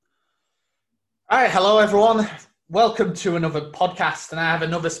All right, hello everyone. Welcome to another podcast, and I have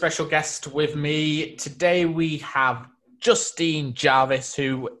another special guest with me. Today we have Justine Jarvis,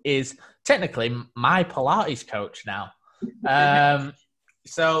 who is technically my Pilates coach now.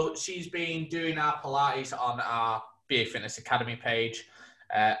 So she's been doing our Pilates on our BA Fitness Academy page.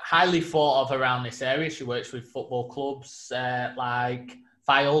 Highly thought of around this area. She works with football clubs like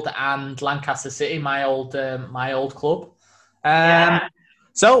Fylde and Lancaster City, my old club. Yeah.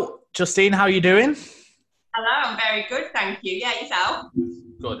 So, Justine, how are you doing? Hello, I'm very good, thank you. Yeah, yourself?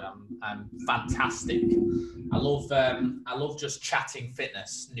 Good. I'm fantastic. I love just chatting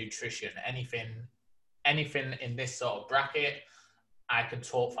fitness, nutrition, anything in this sort of bracket. I can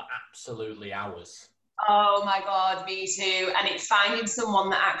talk for absolutely hours. Oh my God, me too. And it's finding someone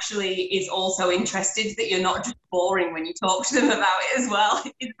that actually is also interested, that you're not just boring when you talk to them about it as well.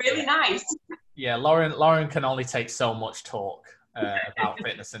 It's really Yeah. nice. Yeah, Lauren can only take so much talk about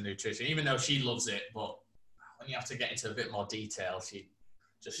fitness and nutrition, even though she loves it. But when you have to get into a bit more detail, she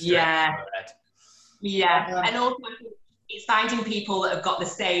just straight Yeah, over her head. yeah. Uh, And also I think it's finding people that have got the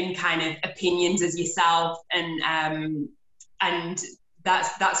same kind of opinions as yourself, and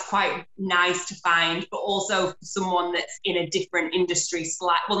that's quite nice to find, but also someone that's in a different industry,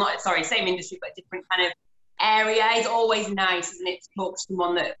 well, not sorry, same industry, but different kind of area. It's always nice, isn't it, to talk to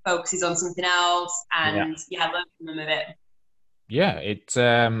someone that focuses on something else yeah, and learn from them a bit. yeah. It's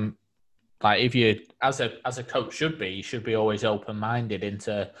like if you as a coach you should be always open minded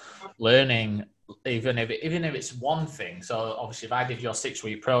into learning, even if it's one thing. So obviously, if I did your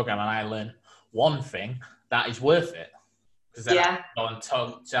 6-week program and I learned one thing, that is worth it, because then I can Yeah, go and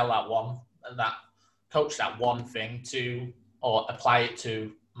tell that coach that one thing to, or apply it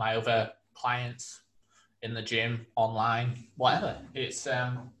to my other clients in the gym, online, whatever. It's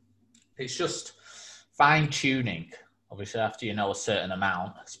just fine tuning. Obviously, after you know a certain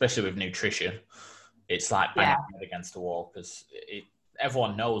amount, especially with nutrition, it's like banging yeah. your head against the wall, because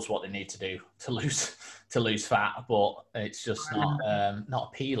everyone knows what they need to do to lose fat, but it's just not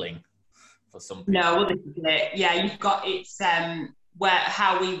appealing for some No, people. well, this is it. Yeah, you've got it's where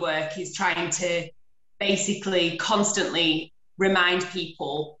how we work is trying to basically constantly remind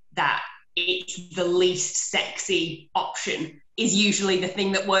people that it's the least sexy option is usually the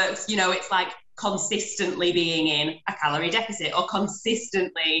thing that works. It's like consistently being in a calorie deficit or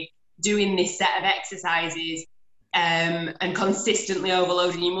consistently doing this set of exercises and consistently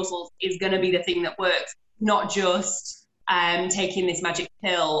overloading your muscles is going to be the thing that works, not just taking this magic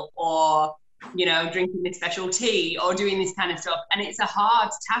pill or drinking this special tea or doing this kind of stuff. And it's a hard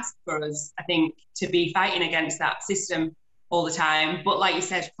task for us, I think, to be fighting against that system all the time. But like you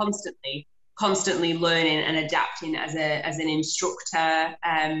said, constantly learning and adapting as an instructor.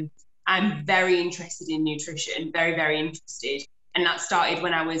 I'm very interested in nutrition, very, very interested. And that started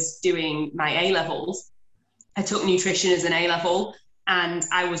when I was doing my A levels. I took nutrition as an A level and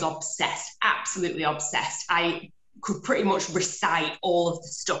I was obsessed, absolutely obsessed. I could pretty much recite all of the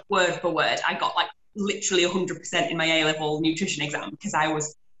stuff word for word. I got like literally 100% in my A level nutrition exam because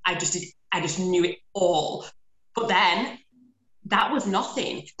I just knew it all. But then that was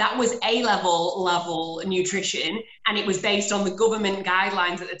nothing. That was A level nutrition, and it was based on the government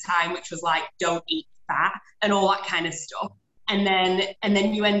guidelines at the time, which was like don't eat fat and all that kind of stuff. And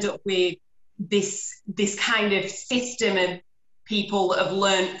then you end up with this kind of system of people that have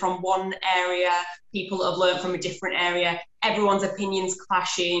learned from one area, people that have learned from a different area, everyone's opinions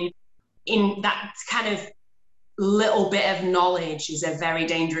clashing. In that kind of little bit of knowledge is a very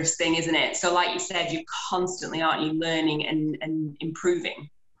dangerous thing, isn't it? So like you said, you constantly, aren't you, learning and improving.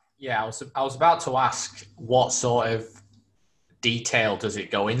 Yeah, I was about to ask what sort of detail does it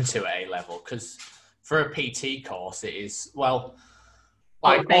go into at A level, because for a PT course it is, well, Oh,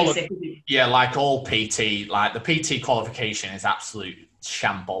 like it's all of, basic. yeah, like all PT, like the PT qualification is absolute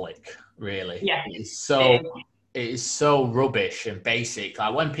shambolic, really. Yeah, It is so rubbish and basic.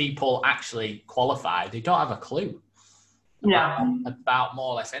 Like when people actually qualify, they don't have a clue no. about more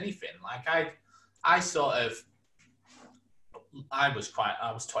or less anything. Like I sort of, I was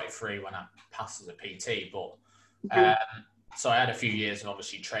 23 when I passed as a PT, but Mhm. so I had a few years of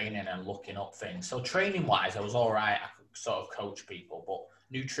obviously training and looking up things. So training wise, I was all right. I could sort of coach people, but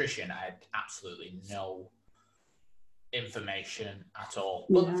nutrition, I had absolutely no information at all.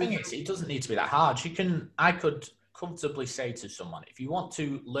 But the Yeah. thing is, it doesn't need to be that hard. I could comfortably say to someone, if you want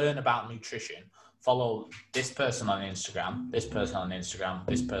to learn about nutrition, follow this person on Instagram, this person on Instagram,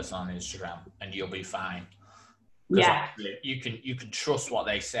 this person on Instagram, and you'll be fine. Because Yeah. you can trust what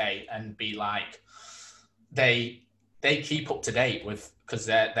they say and be like, they keep up to date with, because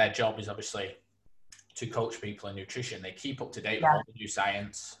their job is obviously to coach people in nutrition. They keep up to date with Yeah. all the new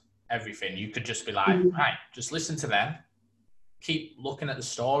science, everything. You could just be like, right, just listen to them, keep looking at the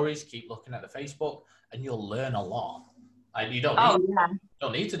stories, keep looking at the Facebook, and you'll learn a lot. Like you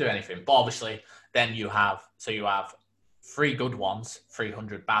don't need to do anything. But obviously, then you have 3 good ones,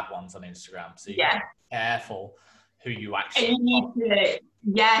 300 bad ones on Instagram. So you got to be careful who you actually. And you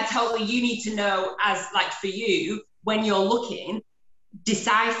need to, totally. You need to know, as like for you, when you're looking,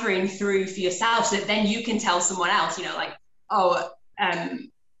 deciphering through for yourself, so that then you can tell someone else. You know, like,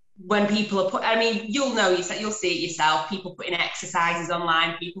 when people are you'll know yourself, you'll see it yourself. People putting exercises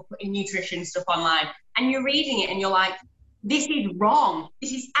online, people putting nutrition stuff online, and you're reading it and you're like, this is wrong.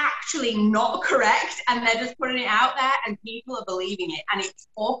 This is actually not correct. And they're just putting it out there and people are believing it, and it's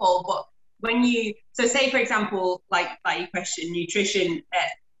awful. But when so say for example, like your question, nutrition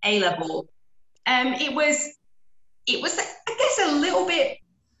at A level, it was, I guess, a little bit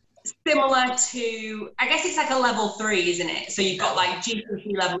similar to, I guess it's like a level 3, isn't it? So you've got like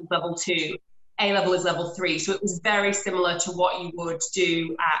GCSE level 2, A level is level 3. So it was very similar to what you would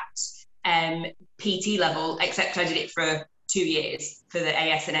do at PT level, except I did it for 2 years for the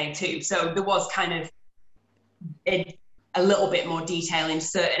AS and A2. So there was kind of a little bit more detail in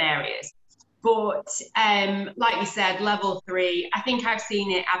certain areas. But like you said, level 3, I think I've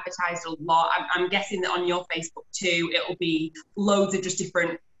seen it advertised a lot. I'm guessing that on your Facebook too, it'll be loads of just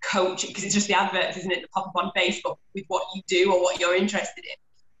different coach, because it's just the adverts, isn't it, that pop up on Facebook with what you do or what you're interested in.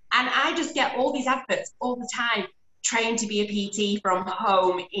 And I just get all these adverts all the time, train to be a PT from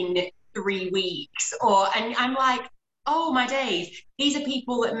home in 3 weeks, and I'm like, oh my days, these are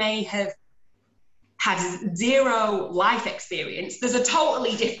people that may have had 0 life experience. There's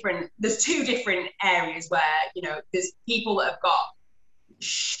 2 different areas where, you know, there's people that have got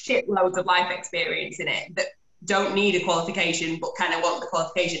shitloads of life experience in it that don't need a qualification but kind of want the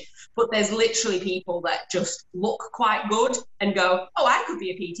qualification. But there's literally people that just look quite good and go, oh, I could be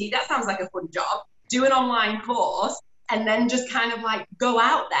a PT. That sounds like a fun job. Do an online course and then just kind of like go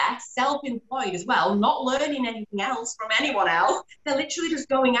out there, self-employed as well, not learning anything else from anyone else. They're literally just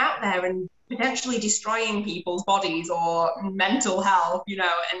going out there and potentially destroying people's bodies or mental health, you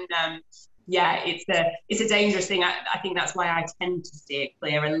know, and it's a dangerous thing. I think that's why I tend to steer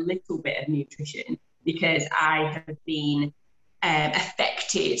clear a little bit of nutrition, because I have been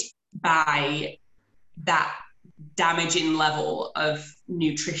affected by that damaging level of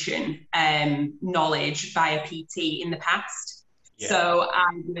nutrition knowledge by a PT in the past. Yeah. So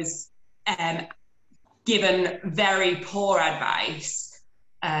I was given very poor advice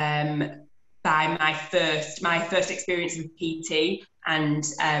by my first experience with PT, and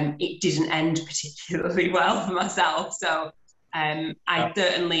it didn't end particularly well for myself. So I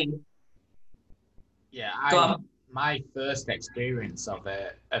certainly. Yeah, my first experience of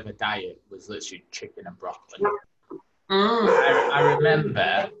a diet was literally chicken and broccoli. I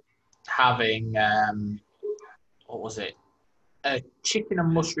remember having what was it? A chicken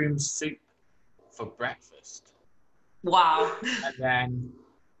and mushroom soup for breakfast. Wow. And then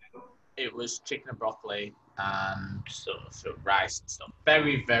it was chicken and broccoli and sort of rice and stuff.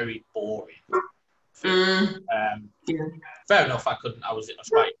 Very, very boring. Fair enough. I wasn't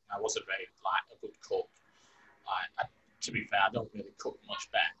very a good cook. To be fair, I don't really cook much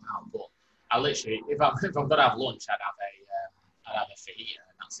better now. But I literally, if I'm gonna have lunch, I'd have a fajita,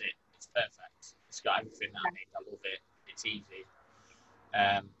 and that's it. It's perfect. It's got everything that I need. I love it. It's easy.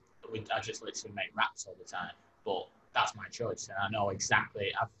 I just literally make wraps all the time. But that's my choice, and I know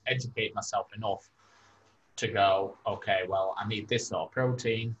exactly. I've educated myself enough to go, okay, well, I need this sort of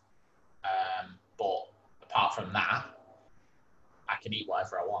protein. But apart from that, I can eat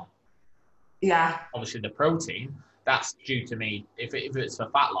whatever I want. Yeah. Obviously, the protein, that's due to me. If it's for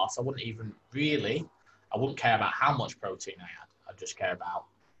fat loss, I wouldn't care about how much protein I had. I just care about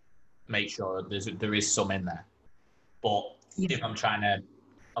make sure there is some in there. But if I'm trying to,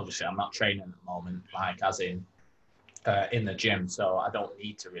 obviously, I'm not training at the moment, like as in the gym, so I don't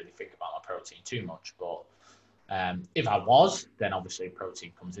need to really think about my protein too much. But if I was, then obviously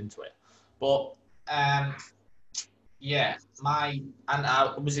protein comes into it. But I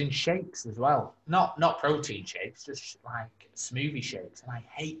was in shakes as well. Not protein shakes, just like smoothie shakes, and I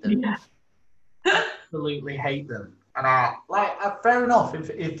hate them. Yeah. Absolutely hate them. And fair enough.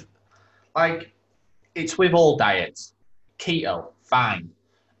 If like it's with all diets, keto, fine.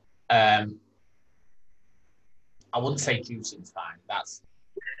 I wouldn't say juicing's fine. That's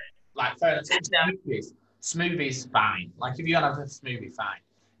like fair enough. Smoothies, fine. Like if you're gonna have a smoothie, fine.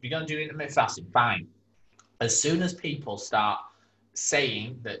 If you're gonna do intermittent fasting, fine. As soon as people start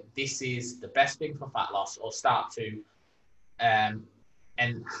saying that this is the best thing for fat loss, or start to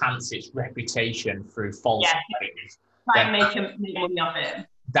enhance its reputation through false claims, try and make money off it.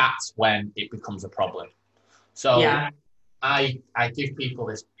 that's when it becomes a problem. So I give people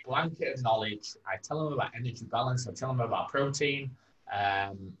this blanket of knowledge. I tell them about energy balance. I tell them about protein.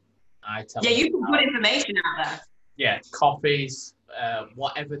 I tell them you can about, put information out there. yeah, coffees,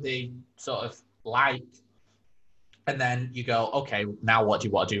 whatever they sort of like. And then you go, okay, now what do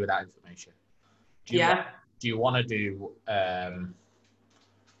you want to do with that information? Do you want to do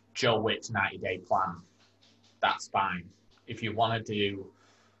Joe Witt's 90-day plan? That's fine. If you want to do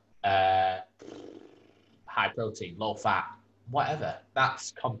high protein, low fat, whatever,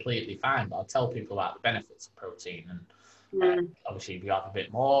 that's completely fine. But I'll tell people about the benefits of protein. And obviously, if you have a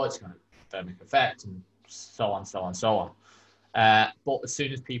bit more, it's going to thermic effect and so on, so on, so on. But as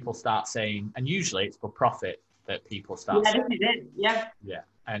soon as people start saying, and usually it's for profit that people start saying, yeah.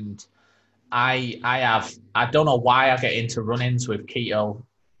 And I don't know why I get into run-ins with keto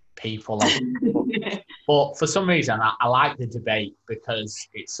people, but for some reason I like the debate because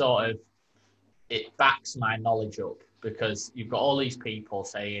it backs my knowledge up, because you've got all these people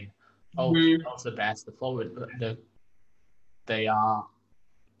saying, oh, keto's the best, they are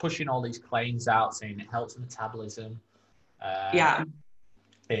pushing all these claims out saying it helps metabolism.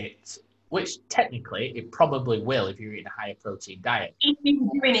 Which technically it probably will if you're eating a higher protein diet. If you're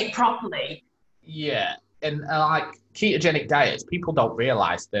doing it properly. Yeah. And like ketogenic diets, people don't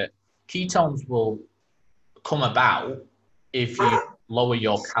realize that ketones will come about if you lower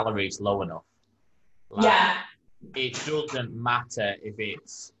your calories low enough. It doesn't matter if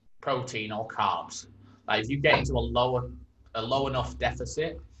it's protein or carbs. Like if you get into a low enough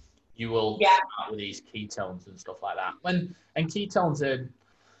deficit, you will start with these ketones and stuff like that. And ketones are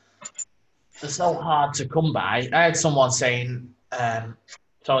so hard to come by. I had someone saying, so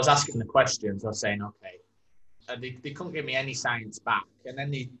I was asking the questions, I was saying, okay, they couldn't give me any science back. And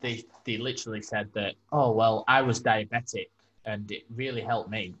then they literally said that, oh, well, I was diabetic and it really helped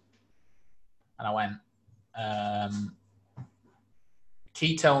me. And I went,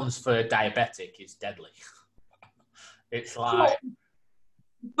 ketones for diabetic is deadly. It's like...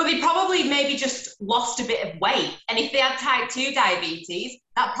 But they probably maybe just lost a bit of weight. And if they had type 2 diabetes,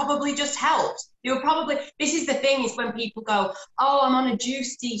 that probably just helped. This is the thing, is when people go, oh, I'm on a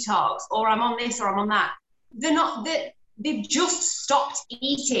juice detox, or I'm on this, or I'm on that. They've just stopped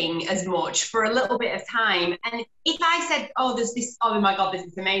eating as much for a little bit of time. And if I said, oh, there's this, oh my God, there's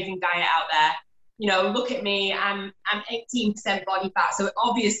this amazing diet out there, you know, look at me, I'm 18% body fat, so it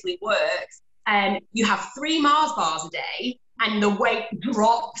obviously works. And you have 3 Mars bars a day, and the weight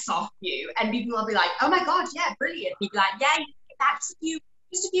drops off you, and people will be like, oh my God, yeah, brilliant. You'd be like, yeah, that's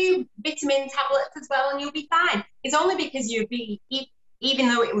just a few vitamin tablets as well, and you'll be fine. It's only because even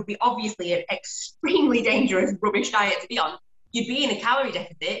though it would be obviously an extremely dangerous rubbish diet to be on, you'd be in a calorie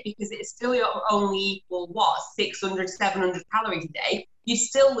deficit because it's still only equal, 600, 700 calories a day. You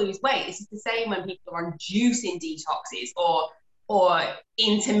still lose weight. It's the same when people are on juicing detoxes or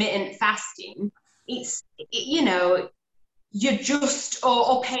intermittent fasting. You're just,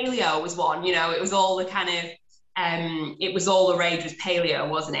 or paleo was one, you know, it was all the kind of, it was all the rage was paleo,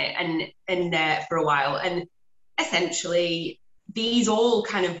 wasn't it? And for a while. And essentially, these all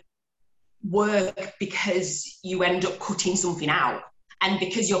kind of work because you end up cutting something out. And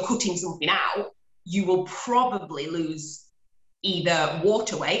because you're cutting something out, you will probably lose either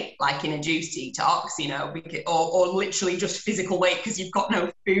water weight, like in a juice detox, you know, or literally just physical weight because you've got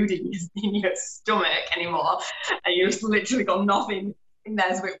no food in your stomach anymore, and you've just literally got nothing in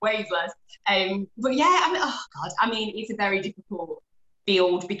there, so it weighs less. But yeah, I mean, it's a very difficult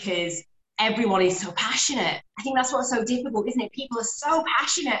field because everyone is so passionate. I think that's what's so difficult, isn't it? People are so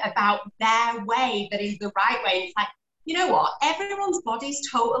passionate about their way that is the right way. It's like, you know what? Everyone's body's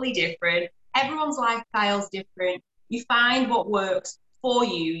totally different. Everyone's lifestyle's different. You find what works for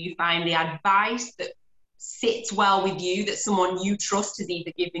you. You find the advice that sits well with you, that someone you trust has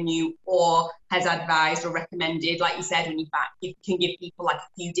either given you or has advised or recommended. Like you said, when you can give people like a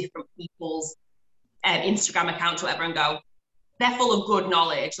few different people's Instagram accounts or whatever and go, they're full of good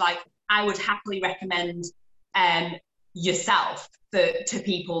knowledge. Like I would happily recommend yourself to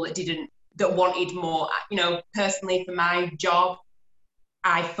people that wanted more. You know, personally for my job,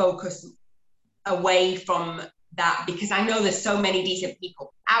 I focus away from that because I know there's so many decent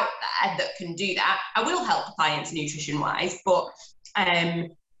people out there that can do that. I will help clients nutrition wise, but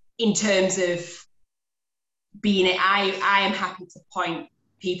in terms of being it, I am happy to point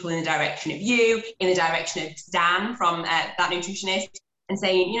people in the direction of you, in the direction of Dan from that nutritionist, and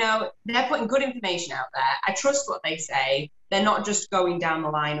saying, you know, they're putting good information out there. I trust what they say. They're not just going down the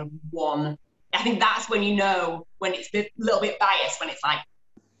line of one. I think that's when you know when it's a little bit biased, when it's like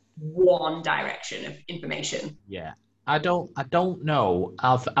one direction of information. Yeah. I don't know.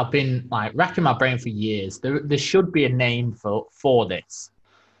 I've been like racking my brain for years. There should be a name for this.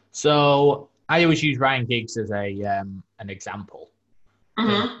 So I always use Ryan Giggs as a an example.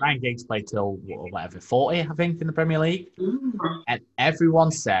 Because Mm-hmm. Ryan Giggs played till whatever 40, I think, in the Premier League. Mm-hmm. And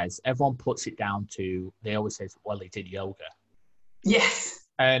everyone puts it down to, they always say, well, he did yoga. Yes.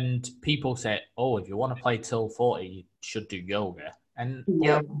 And people say, oh, if you want to play till 40, you should do yoga. And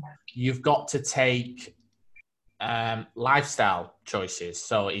Yeah. but you've got to take lifestyle choices.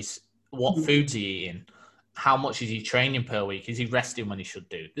 So it's what foods he eating, how much is he training per week, is he resting when he should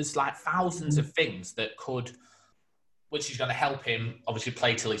do? There's like thousands of things that could, which is going to help him obviously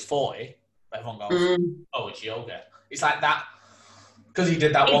play till he's 40. But everyone goes, oh, it's yoga. It's like that. Because he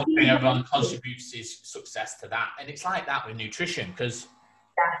did that one thing, everyone contributes his success to that. And it's like that with nutrition, because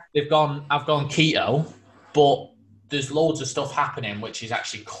I've gone keto, but there's loads of stuff happening which is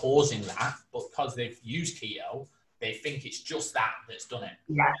actually causing that. But because they've used keto, they think it's just that that's done it.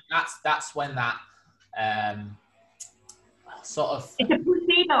 Yeah. That's when that sort of... It's a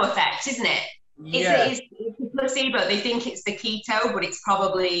placebo effect, isn't it? Yeah. It's a placebo. They think it's the keto, but it's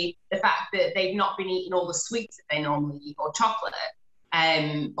probably the fact that they've not been eating all the sweets that they normally eat, or chocolate,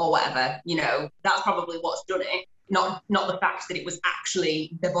 or whatever. You know, that's probably what's done it. Not the fact that it was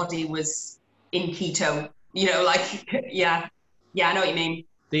actually the body was in keto. You know, like yeah, I know what you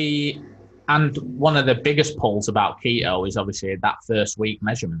mean. And one of the biggest pulls about keto is obviously that first week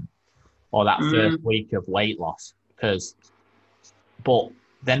measurement, or that first week of weight loss, but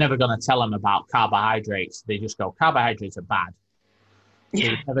they're never going to tell them about carbohydrates. They just go, carbohydrates are bad. Yeah.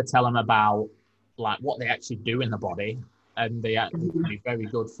 They never tell them about like what they actually do in the body, and they can be very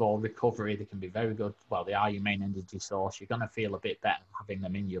good for recovery. They can be very good. Well, they are your main energy source. You're going to feel a bit better having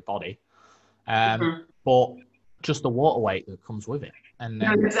them in your body, but just the water weight that comes with it. And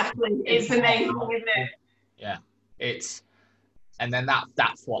then exactly, it's the main thing, isn't it? Yeah, and then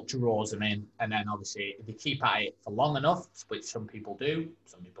that's what draws them in. And then obviously if they keep at it for long enough, which some people do,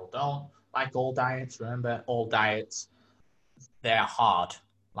 some people don't. Like all diets, remember, all diets, they're hard.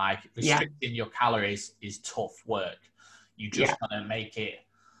 Like restricting your calories is tough work. You just want to make it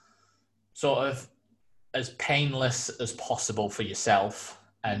sort of as painless as possible for yourself,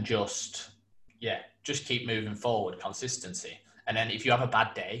 and just keep moving forward, consistency. And then if you have a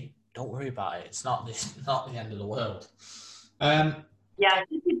bad day, don't worry about it. It's not the end of the world.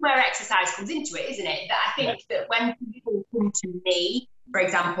 This is where exercise comes into it, isn't it? That I think that when people come to me, for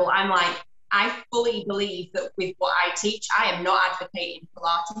example, I'm like, I fully believe that with what I teach, I am not advocating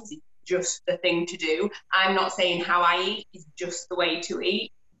Pilates. It's just the thing to do. I'm not saying how I eat is just the way to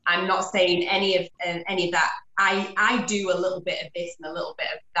eat. I'm not saying any of that. I do a little bit of this and a little bit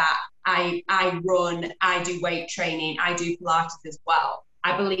of that. I run, I do weight training, I do Pilates as well.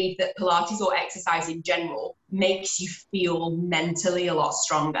 I believe that Pilates, or exercise in general, makes you feel mentally a lot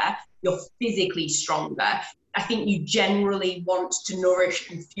stronger. You're physically stronger. I think you generally want to nourish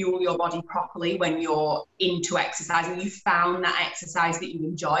and fuel your body properly when you're into exercise, and you found that exercise that you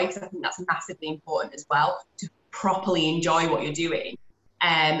enjoy, because I think that's massively important as well, to properly enjoy what you're doing.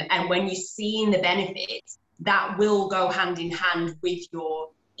 And when you're seeing the benefits, that will go hand in hand with your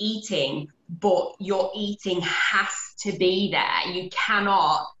eating, but your eating has to be there. You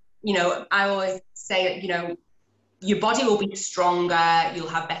cannot, I always say, your body will be stronger, you'll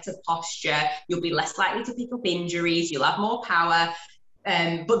have better posture, you'll be less likely to pick up injuries, you'll have more power.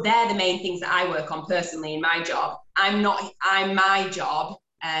 But they're the main things that I work on personally in my job. My job,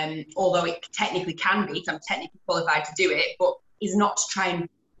 although it technically can be, because I'm technically qualified to do it, but is not to try and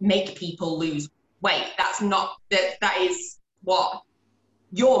make people lose weight. That is what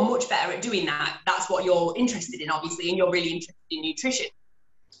you're much better at doing. That's what you're interested in, obviously, and you're really interested in nutrition.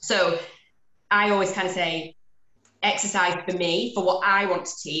 So I always kind of say, exercise for me, for what I want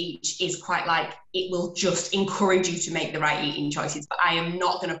to teach, is quite like, it will just encourage you to make the right eating choices, but I am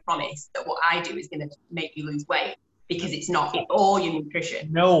not going to promise that what I do is going to make you lose weight, because it's not. It's all your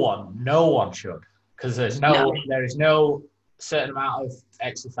nutrition. No one should, because there is no certain amount of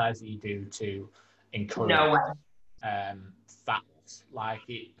exercise that you do to encourage fat loss. Like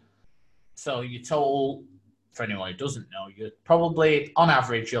it. So your total, for anyone who doesn't know, you're probably on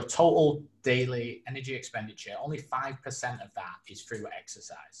average your total daily energy expenditure, only 5% of that is through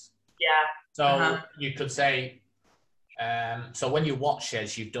exercise. Yeah. So you could say, so when you watch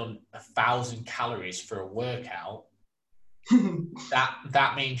says you've done 1,000 calories for a workout,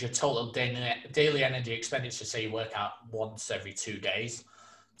 that means your total daily energy expenditure, say you work out once every 2 days,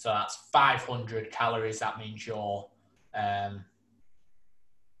 so that's 500 calories. That means you're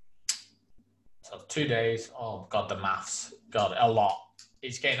so 2 days, oh god, the maths, god, a lot.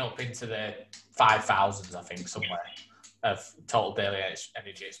 It's getting up into the 5,000s, I think, somewhere. of total daily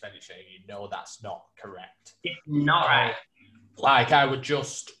energy expenditure, you know that's not correct. It's not right. Like I would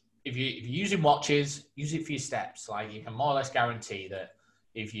just, if you're using watches, use it for your steps. Like you can more or less guarantee that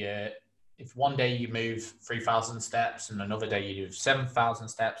if one day you move 3,000 steps and another day you do 7,000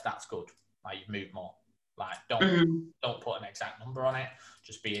 steps, that's good. Like you've moved more. Like don't put an exact number on it.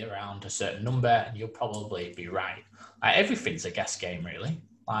 Just be around a certain number, and you'll probably be right. Like everything's a guess game, really.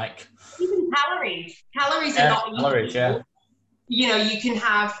 Like even calories are not calories, equal. You know, you can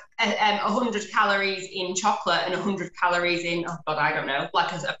have 100 calories in chocolate and 100 calories in, oh God, I don't know,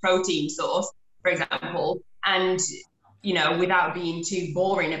 like a protein source, for example. And, you know, without being too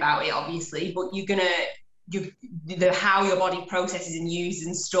boring about it, obviously, but how your body processes and uses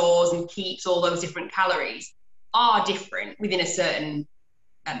and stores and keeps all those different calories are different within a certain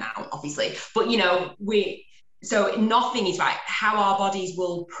amount, obviously. But, you know, so nothing is right. How our bodies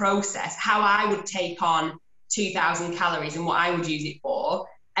will process, how I would take on 2,000 calories and what I would use it for,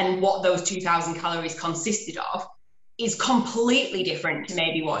 and what those 2,000 calories consisted of, is completely different to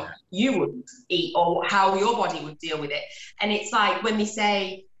maybe what you would eat or how your body would deal with it. And it's like when they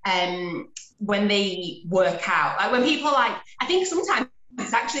say, when they work out, like when people I think sometimes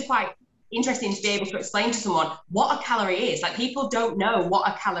it's actually quite interesting to be able to explain to someone what a calorie is. Like people don't know what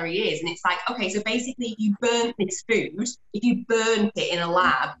a calorie is. And it's like, okay, so basically if you burn this food, if you burnt it in a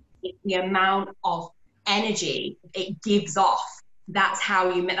lab, it's the amount of energy it gives off. That's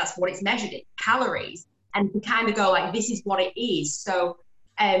what it's measured in, calories. And to kind of go like, this is what it is. So,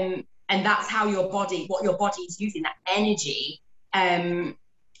 and that's how what your body is using, that energy.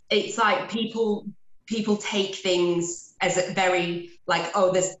 It's like people take things as a very like,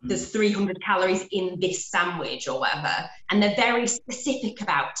 oh, there's 300 calories in this sandwich or whatever, and they're very specific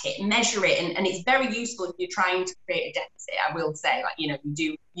about it, measure it, and it's very useful if you're trying to create a deficit. I will say, like, you know,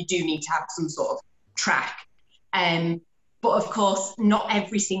 you do need to have some sort of track, but of course not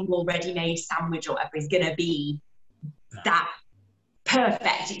every single ready-made sandwich or whatever is going to be that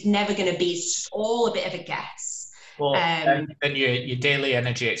perfect. It's never going to be. It's just all a bit of a guess. Well, then your daily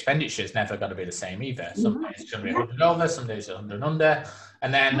energy expenditure is never going to be the same either. Some days it's going to be 100 over, some days 100 under,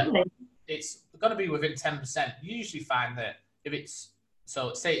 and then it's going to be within 10%. You usually find that if it's,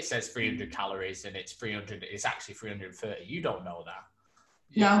 so say it says 300 calories and it's 300, it's actually 330. You don't know that.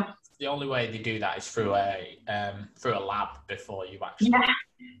 No. The only way they do that is through a lab before you actually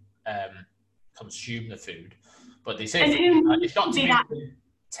consume the food. But they say it's got to be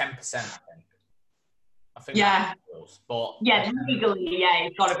 10%. I think but legally,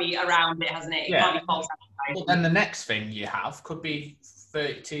 it's got to be around it, hasn't it? It can't be false advertising. Well, then the next thing you have could be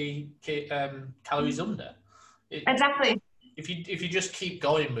 30 calories under. Exactly. If you just keep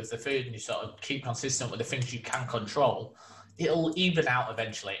going with the food and you sort of keep consistent with the things you can control, it'll even out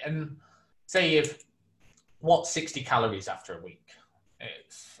eventually. And say if 60 calories after a week.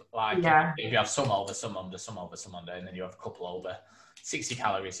 It's like if you have some over, some under, some over, some under, and then you have a couple over. 60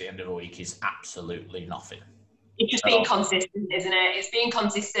 calories at the end of a week is absolutely nothing. It's just being consistent, isn't it? It's being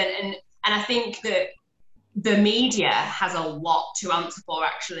consistent. And I think that the media has a lot to answer for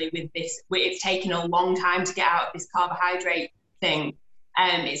actually with this. It's taken a long time to get out of this carbohydrate thing.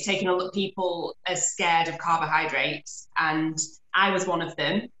 It's taken a lot of people as scared of carbohydrates. And I was one of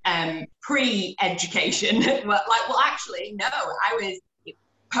them, pre-education. Actually, no, I was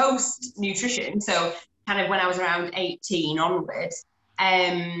post-nutrition. So kind of when I was around 18 onwards,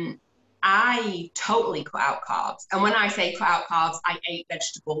 I totally cut out carbs. And when I say cut out carbs, I ate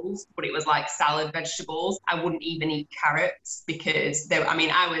vegetables, but it was like salad vegetables. I wouldn't even eat carrots because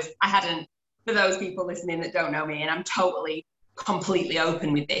for those people listening that don't know me, and I'm totally, completely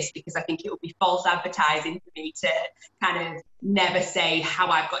open with this because I think it would be false advertising for me to kind of never say how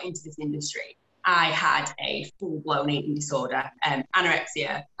I've got into this industry. I had a full-blown eating disorder,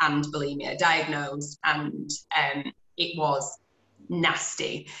 anorexia and bulimia diagnosed, and it was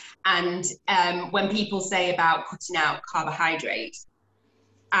nasty. And when people say about cutting out carbohydrates,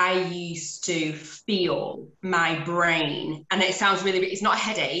 I used to feel my brain, and it sounds really, it's not a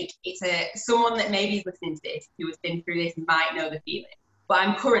headache, it's someone that maybe is listening to this who has been through this might know the feeling, but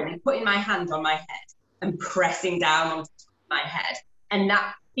I'm currently putting my hand on my head and pressing down on my head, and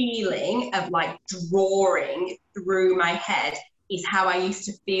that feeling of like drawing through my head is how I used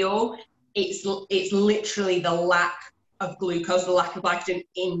to feel. It's literally the lack of glucose, the lack of glycogen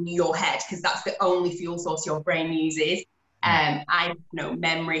in your head, because that's the only fuel source your brain uses. I had no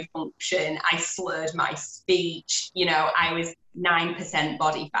memory function. I slurred my speech. You know, I was 9%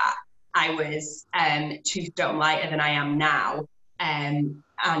 body fat. I was 2 stone lighter than I am now. And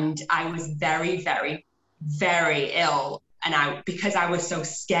I was very, very, very ill. And because I was so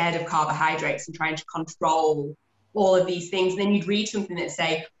scared of carbohydrates and trying to control all of these things. And then you'd read something that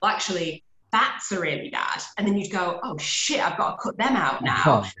say, well, actually, fats are really bad. And then you'd go, oh shit, I've got to cut them out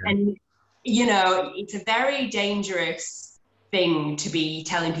now. And, you know, it's a very dangerous thing to be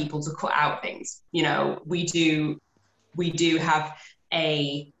telling people to cut out things. You know, we do have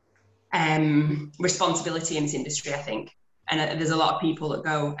a responsibility in this industry, I think. And there's a lot of people that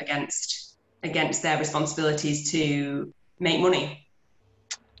go against their responsibilities to make money.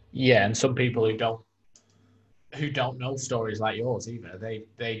 Yeah, and some people who don't know stories like yours either.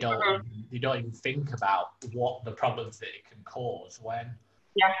 They don't even think about what the problems that it can cause when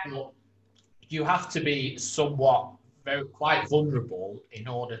you have to be somewhat quite vulnerable in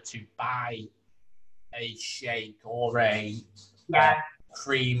order to buy a shake or a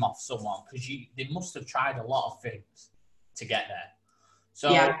cream off someone, because they must have tried a lot of things to get there. So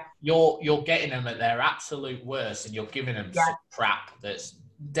you're getting them at their absolute worst, and you're giving them some crap that's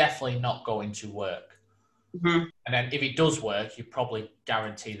definitely not going to work. Mm-hmm. And then if it does work, you probably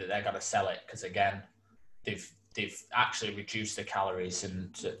guarantee that they're going to sell it, because again, they've actually reduced the calories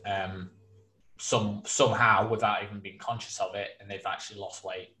and somehow without even being conscious of it, and they've actually lost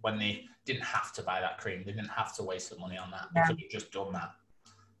weight when they didn't have to buy that cream. They didn't have to waste the money on that. They could have just done that.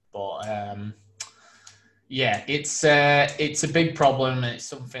 But it's a big problem, and it's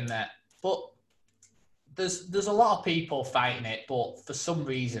something that, but there's a lot of people fighting it, but for some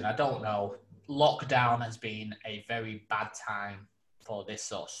reason, I don't know, lockdown has been a very bad time for this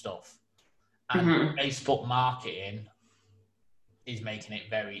sort of stuff. And Facebook marketing is making it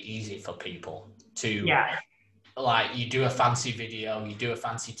very easy for people to, like, you do a fancy video, you do a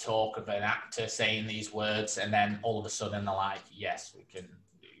fancy talk of an actor saying these words, and then all of a sudden they're like, yes, we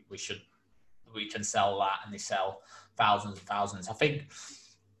can sell that, and they sell thousands and thousands. I think,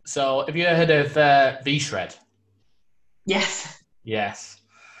 so have you heard of V-Shred? Yes.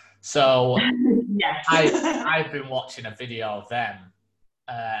 So I've been watching a video of them.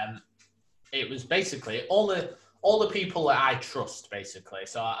 It was basically all the people that I trust, basically.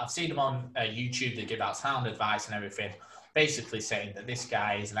 So I've seen them on YouTube. They give out sound advice and everything, basically saying that this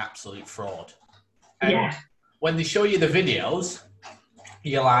guy is an absolute fraud. And when they show you the videos,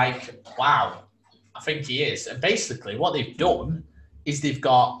 you're like, wow, I think he is. And basically what they've done is they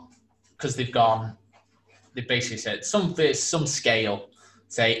basically said some scale,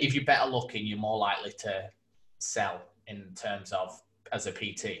 say if you're better looking, you're more likely to sell in terms of as a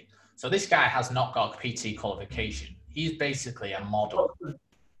PT. So this guy has not got a PT qualification. He's basically a model.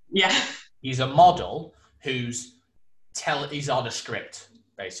 Yeah. He's a model he's on a script,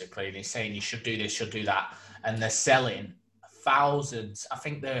 basically, and he's saying you should do this, should do that. And they're selling thousands. I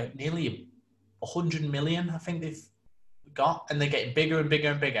think they're nearly 100 million, I think they've got, and they're getting bigger and bigger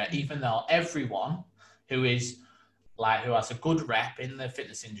and bigger, even though everyone who has a good rep in the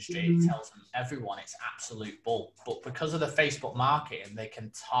fitness industry tells them everyone it's absolute bull. But because of the Facebook marketing, they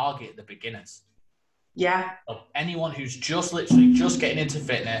can target the beginners. Yeah. So anyone who's literally just getting into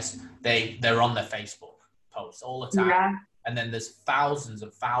fitness, they're on their Facebook posts all the time. Yeah. And then there's thousands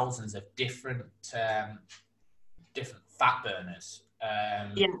and thousands of different fat burners.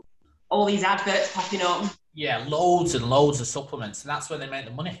 All these adverts popping up. Yeah, loads and loads of supplements, and that's when they make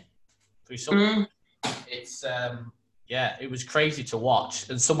the money through supplements. It's it was crazy to watch.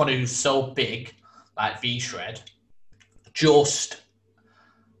 And someone who's so big, like V-Shred,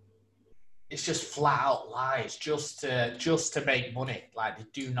 it's just flat out lies, just to make money. Like, they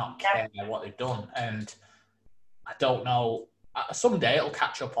do not care what they've done. And I don't know, someday it'll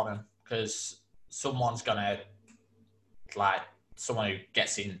catch up on them, because someone's gonna, like, someone who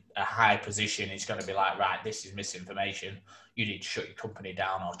gets in a high position is going to be like, right, this is misinformation. You need to shut your company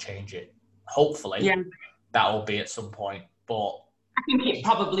down or change it. Hopefully that will be at some point, but I think it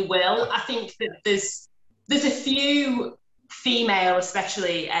probably will. I think that there's a few female,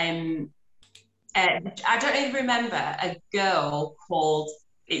 especially, I don't even remember, a girl called,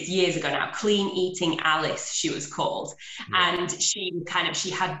 it's years ago now, Clean Eating Alice, she was called. And she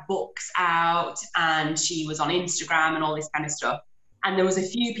had books out, and she was on Instagram and all this kind of stuff. And there was a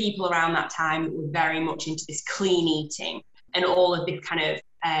few people around that time that were very much into this clean eating and all of this kind of,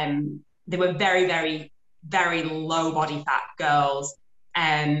 they were very, very, very low body fat girls.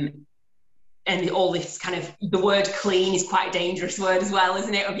 And all this kind of, the word clean is quite a dangerous word as well,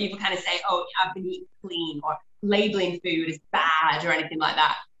 isn't it? When people kind of say, oh, I've been eating clean, or labeling food as bad or anything like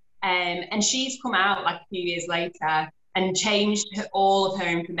that. And she's come out like a few years later and changed all of her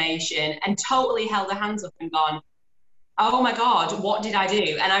information and totally held her hands up and gone, oh my God, what did I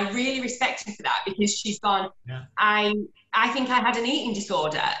do? And I really respect her for that, because she's gone, I I think I had an eating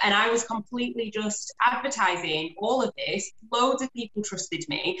disorder, and I was completely just advertising all of this. Loads of people trusted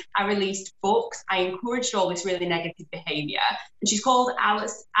me. I released books. I encouraged all this really negative behaviour. And she's called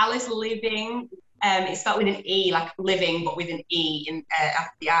Alice Living. It's spelled with an E, like living, but with an E in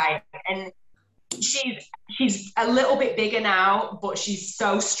after the I. And she's a little bit bigger now, but she's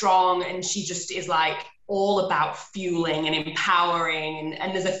so strong, and she just is like all about fueling and empowering.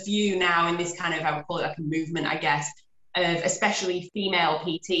 And there's a few now in this kind of, I would call it like a movement, I guess, of especially female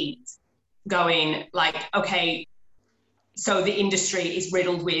PTs going like, okay, so the industry is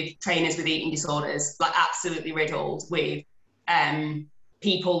riddled with trainers with eating disorders, like absolutely riddled with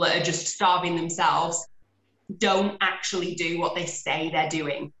people that are just starving themselves, don't actually do what they say they're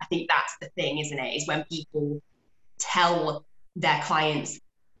doing. I think that's the thing, isn't it? Is when people tell their clients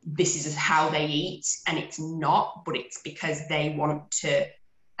this is how they eat, and it's not, but it's because they want to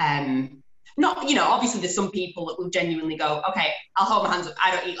not, you know, obviously there's some people that will genuinely go, okay, I'll hold my hands up,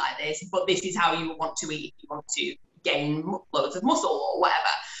 I don't eat like this, but this is how you want to eat if you want to gain loads of muscle or whatever.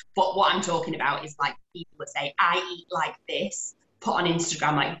 But what I'm talking about is like people that say, I eat like this, put on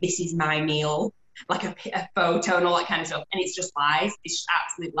Instagram like, this is my meal, like a photo and all that kind of stuff. And it's just lies. It's just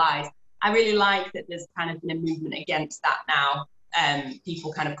absolute lies. I really like that there's kind of been a movement against that now.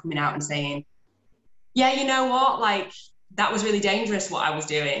 People kind of coming out and saying, yeah, you know what, like, that was really dangerous what I was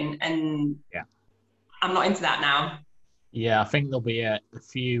doing, and yeah, I'm not into that now. Yeah, I think there'll be a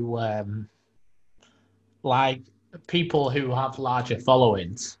few like people who have larger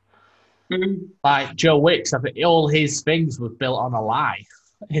followings, like Joe Wicks. I think all his things were built on a lie.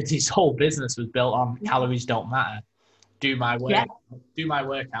 His whole business was built on calories don't matter. Do my work, do my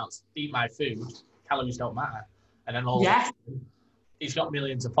workouts, eat my food. Calories don't matter, and then all. Yeah. He's got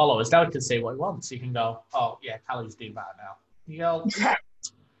millions of followers. Now he can say what he wants. He can go, oh, yeah, calories do matter now. You go,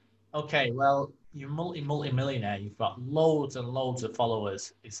 okay, well, you're multi-millionaire. You've got loads and loads of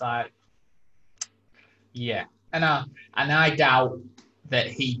followers. It's like, yeah. And I doubt that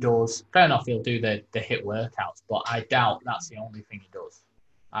he does. Fair enough, he'll do the HIIT workouts, but I doubt that's the only thing he does.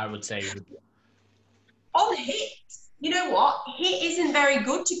 I would say. On HIIT, you know what? HIIT isn't very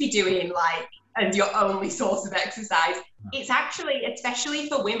good to be doing, like, and your only source of exercise. It's actually, especially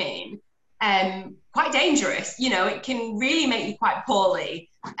for women, quite dangerous. You know, it can really make you quite poorly,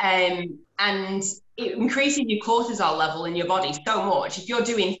 and it increases your cortisol level in your body so much. If you're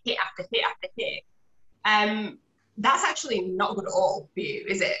doing HIIT after HIIT after HIIT, that's actually not good at all for you,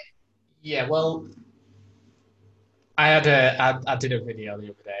 is it? Yeah, well, I did a video the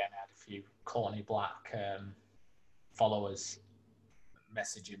other day, and I had a few corny black followers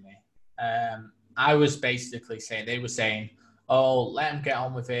messaging me. I was basically saying, they were saying, oh, let them get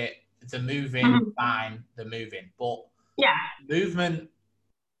on with it. They're moving, fine, they're moving. But movement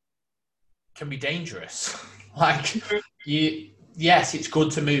can be dangerous. Like, yes, it's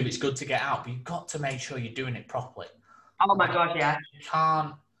good to move, it's good to get out, but you've got to make sure you're doing it properly. Oh my God, yeah. You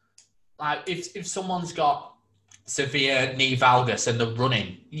can't, like, if someone's got severe knee valgus and they're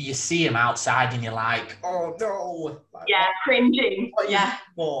running, you see them outside and you're like, oh no. Like, cringing.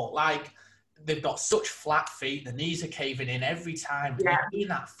 For? Like, they've got such flat feet, the knees are caving in every time. Yeah. You're doing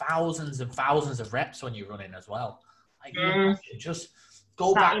that thousands and thousands of reps when you're running as well. Like, you just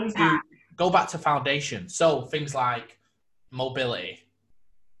go back to foundation. So things like mobility.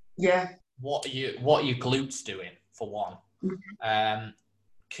 Yeah. What are your glutes doing, for one?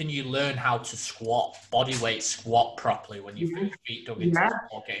 Can you learn how to squat, body weight squat properly when your feet dug into the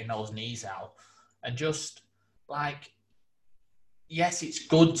floor, getting those knees out? And just like, yes, it's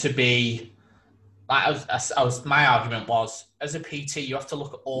good to be, like, my argument was, as a PT, you have to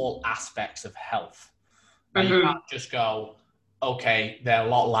look at all aspects of health. Now, you can't just go, okay, they're a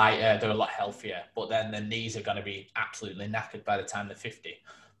lot lighter, they're a lot healthier, but then their knees are going to be absolutely knackered by the time they're 50.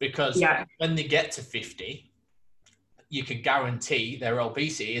 Because when they get to 50, you can guarantee their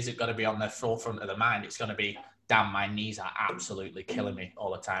obesity isn't going to be on the forefront of the mind. It's going to be, damn, my knees are absolutely killing me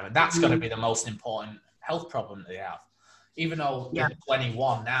all the time. And that's going to be the most important health problem that they have. Even though they're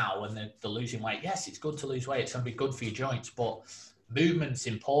 21 now and they're losing weight, yes, it's good to lose weight. It's going to be good for your joints, but movement's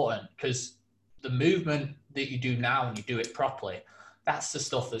important, because the movement that you do now and you do it properly, that's the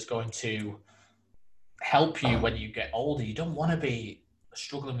stuff that's going to help you when you get older. You don't want to be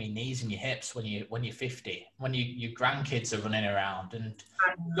struggling with your knees and your hips when you're 50, when your grandkids are running around, and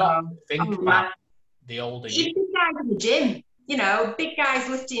you've got to think about the older you. Even guys in the gym, you know, big guys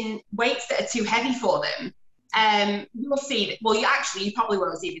lifting weights that are too heavy for them. You'll see that. Well, you probably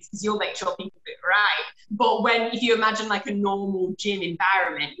won't see this because you'll make sure people do it right. But if you imagine like a normal gym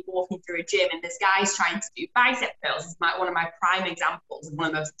environment, you're walking through a gym and there's guys trying to do bicep curls. It's one of my prime examples of one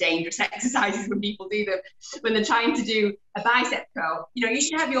of the most dangerous exercises when people do them. When they're trying to do a bicep curl, you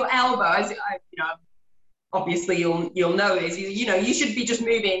should have your elbows, obviously you'll know this, you should be just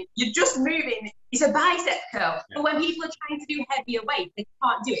moving. You're just moving. It's a bicep curl. Yeah. But when people are trying to do heavier weight, they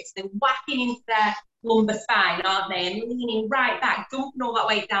can't do it. So they're whacking into their lumbar spine, aren't they? And leaning right back, dumping all that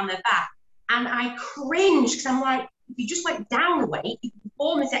weight down their back. And I cringe because I'm like, if you just went down a weight, you can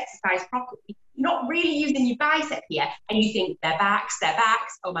perform this exercise properly. You're not really using your bicep here. And you think their backs,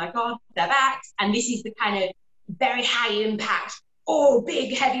 oh my God, their backs. And this is the kind of very high impact,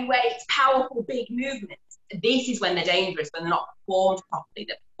 big heavy weights, powerful big movements. This is when they're dangerous, when they're not performed properly.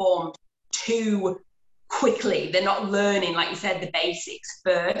 They're performed too quickly. They're not learning, like you said, the basics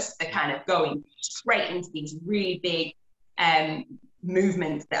first. They're kind of going straight into these really big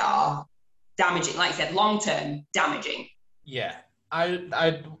movements that are damaging, like I said, long-term damaging. Yeah,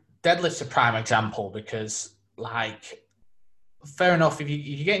 I deadlift's a prime example because, like, fair enough, if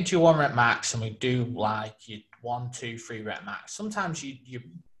you get into your 1 rep max and we do like your 1, 2, 3 rep max, sometimes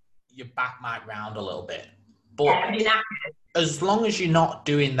your back might round a little bit. But as long as you're not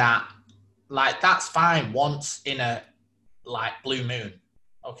doing that, like, that's fine once in a, like, blue moon.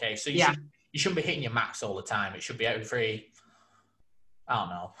 Okay, so you shouldn't be hitting your max all the time. It should be every, I don't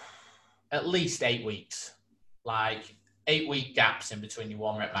know, at least 8 weeks. Like, 8-week gaps in between your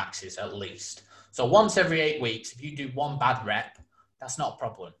 1 rep maxes at least. So once every 8 weeks, if you do one bad rep, that's not a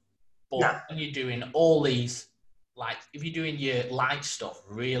problem. But when you're doing all these, like, if you're doing your light stuff,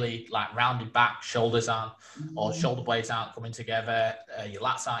 really, like, rounded back, shoulders aren't, or shoulder blades aren't coming together, your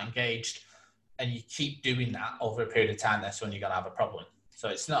lats aren't engaged, and you keep doing that over a period of time, that's when you're going to have a problem. So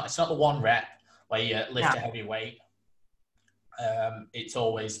it's not the 1 rep where you lift a heavy weight. It's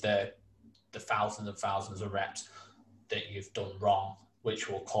always the thousands and thousands of reps that you've done wrong, which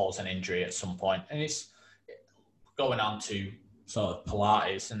will cause an injury at some point. And it's going on to sort of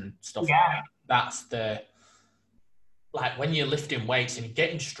Pilates and stuff like that. That's like, when you're lifting weights and you're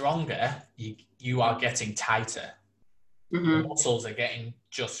getting stronger, you are getting tighter. The muscles are getting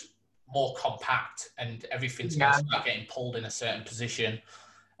just more compact and everything's going to start getting pulled in a certain position.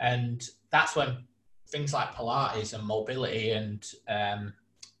 And that's when things like Pilates and mobility and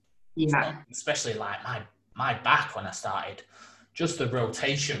especially like my back, when I started, just the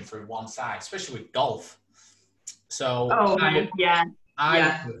rotation through one side, especially with golf. So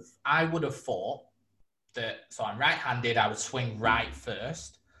I would have thought that, so I'm right-handed, I would swing right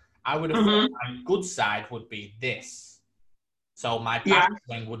first. I would have thought my good side would be this. So my back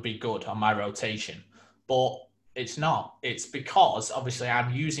swing would be good on my rotation. But it's not. It's because, obviously,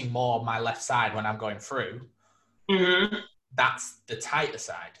 I'm using more of my left side when I'm going through. That's the tighter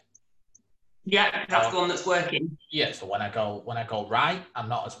side. Yeah, that's the one that's working. Yeah, so when I go right, I'm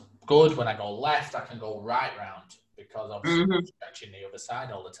not as good. When I go left, I can go right round because obviously I'm stretching the other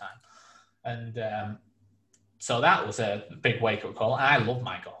side all the time. And so that was a big wake-up call. And I love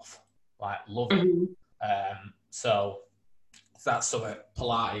my golf. Like, love it. So that's sort of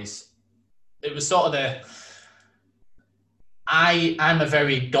Pilates. It was sort of I'm a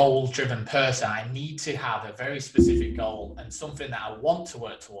very goal-driven person. I need to have a very specific goal and something that I want to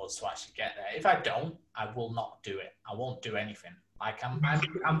work towards to actually get there. If I don't, I will not do it. I won't do anything. Like,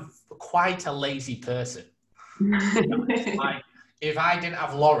 I'm quite a lazy person. Like, if I didn't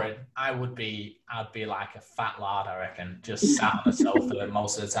have Lauren, I'd be like a fat lard, I reckon, just sat on the sofa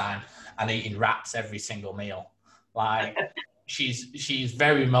most of the time and eating wraps every single meal. Like, she's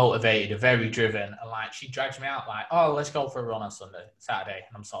very motivated, very driven, and like, she drags me out like, oh, let's go for a run on Saturday,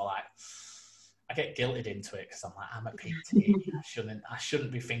 and I'm sort of like, I get guilted into it because I'm like, I'm a PT, I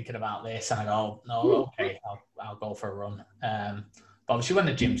shouldn't be thinking about this, and I go, no, okay, I'll go for a run. But obviously when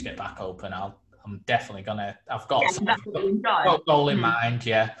the gyms get back open, I'm definitely gonna. I've got a goal in mind.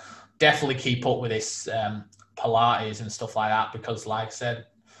 Yeah, definitely keep up with this Pilates and stuff like that, because, like I said,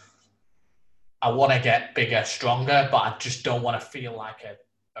 I want to get bigger, stronger, but I just don't want to feel like a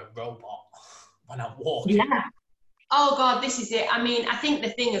robot when I'm walking. Yeah. Oh God, this is it. I mean, I think the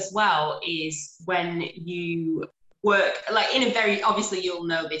thing as well is when you work, like, in a very, obviously you'll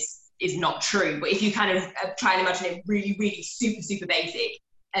know this is not true, but if you kind of try and imagine it really, really super, super basic,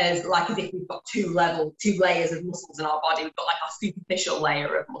 as if we've got two layers of muscles in our body. We've got like our superficial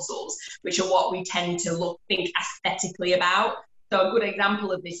layer of muscles, which are what we tend to think aesthetically about. So a good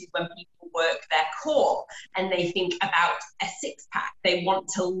example of this is when people work their core and they think about a six-pack. They want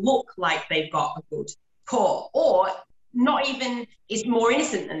to look like they've got a good core. Or not even, it's more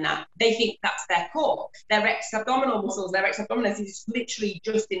innocent than that. They think that's their core. Their ex-abdominal muscles, their ex-abdominis is literally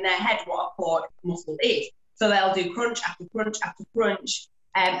just in their head what a core muscle is. So they'll do crunch after crunch after crunch,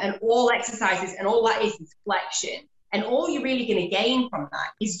 and all exercises, and all that is flexion. And all you're really going to gain from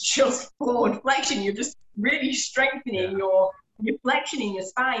that is just forward flexion. You're just really strengthening your flexion in your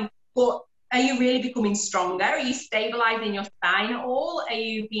spine. But are you really becoming stronger? Are you stabilizing your spine at all? Are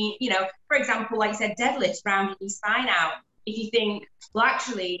you being, for example, like you said, deadlifts, rounding your spine out. If you think, well,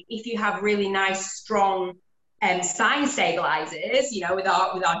 actually, if you have really nice, strong spine stabilizers, with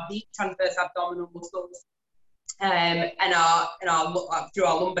our deep transverse abdominal muscles, and our through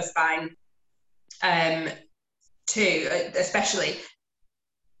our lumbar spine, too, especially,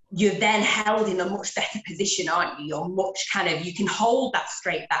 you're then held in a much better position, aren't you? You're much you can hold that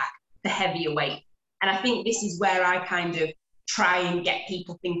straight back, the heavier weight. And I think this is where I kind of try and get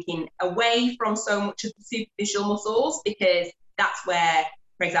people thinking away from so much of the superficial muscles, because that's where,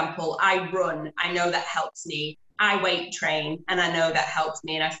 for example, I run, I know that helps me. I weight train, and I know that helps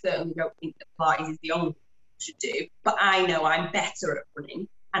me. And I certainly don't think that Pilates is the only thing I should do, but I know I'm better at running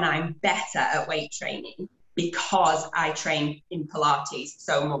and I'm better at weight training because I train in Pilates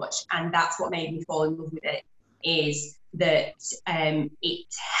so much. And that's what made me fall in love with it, is that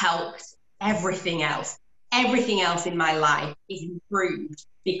it helped everything else. Everything else in my life is improved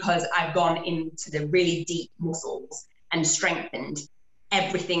because I've gone into the really deep muscles and strengthened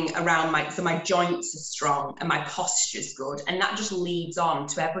everything around so my joints are strong and my posture's good. And that just leads on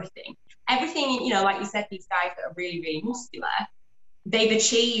to everything. Everything, like you said, these guys that are really, really muscular, they've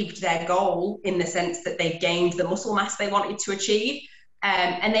achieved their goal in the sense that they've gained the muscle mass they wanted to achieve.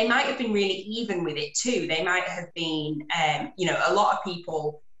 And they might have been really even with it too. They might have been, a lot of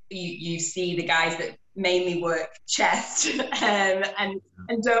people, you see the guys that mainly work chest and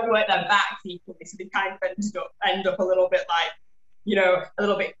don't work their backs equally. So they kind of end up a little bit like, a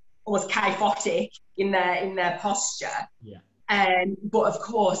little bit almost kyphotic in their posture. Yeah. But of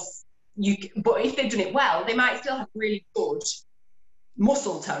course, but if they've done it well, they might still have really good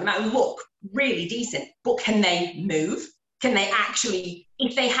muscle tone. It might look really decent, but can they move? Can they actually,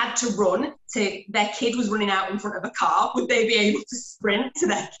 if they had to run to, their kid was running out in front of a car, would they be able to sprint to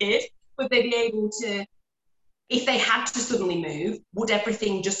their kid? Would they be able to, if they had to suddenly move, would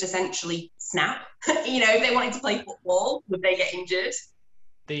everything just essentially snap? If they wanted to play football, would they get injured?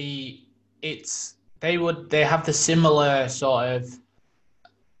 They have the similar sort of,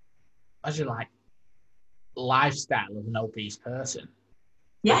 as you like, lifestyle of an obese person.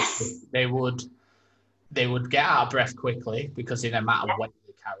 Yes. They would get out of breath quickly because in a matter of weight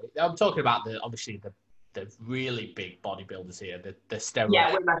they carry. I'm talking about obviously the really big bodybuilders here, the steroids.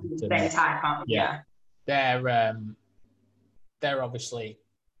 Yeah, we're about the same type, aren't we? Yeah. They're obviously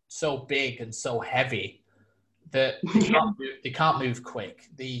so big and so heavy that they can't move quick.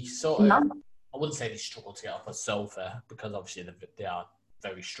 The sort of, I wouldn't say they struggle to get off a sofa because obviously they are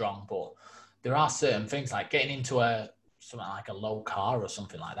very strong, but there are certain things like getting into something like a low car or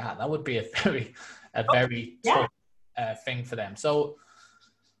something like that. That would be a very tough thing for them. So,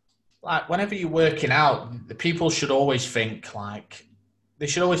 like, whenever you're working out, the people should always think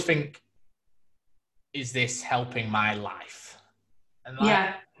is this helping my life? And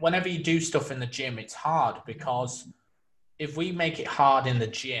whenever you do stuff in the gym, it's hard because if we make it hard in the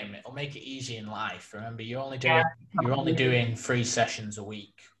gym, it'll make it easy in life. Remember, you're only doing 3 sessions a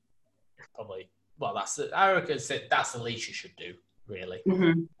week, probably. Well, I reckon that's the least you should do, really.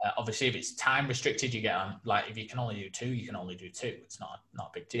 Mm-hmm. Obviously, if it's time restricted, you get on. Like, if you can only do 2, you can only do 2. It's not a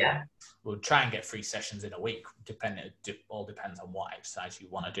big deal. Yeah. We'll try and get 3 sessions in a week. All depends on what exercise you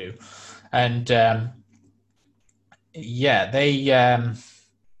want to do, and it's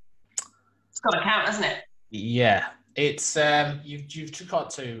got to count, hasn't it? Yeah, it's you've got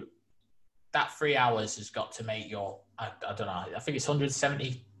to, that 3 hours has got to make your I don't know. I think it's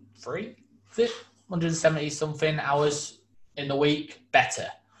 173. Is it 170 something hours in the week better?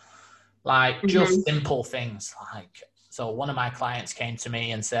 Like just simple things. Like, so one of my clients came to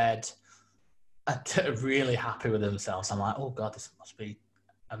me and said, "I'm really happy with themselves." I'm like, "Oh God, this must be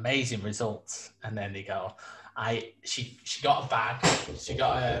amazing results." And then they go, she got a bag, she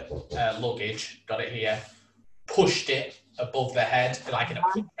got a luggage, got it here, pushed it above the head, like in a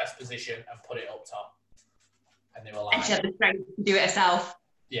push press position, and put it up top. And they were like, and she had the strength to do it herself.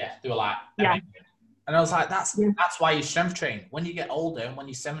 Yeah, they were like, amazing. And I was like, that's why you strength train. When you get older and when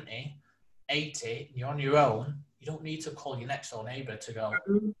you're 70, 80, and you're on your own, you don't need to call your next door neighbor to go,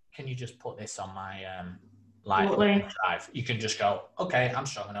 can you just put this on my drive? You can just go, okay, I'm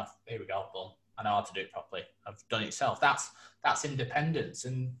strong enough. Here we go. Boom. I know how to do it properly. I've done it yourself. That's independence.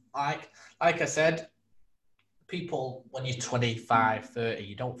 And like I said, people, when you're 25, 30,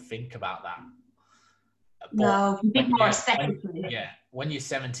 you don't think about that. But no, you think more aesthetically. when you're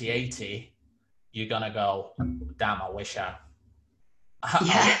 70, 80, you're going to go, damn, I wish I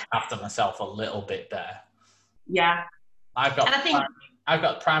looked after myself a little bit better. Yeah. I've got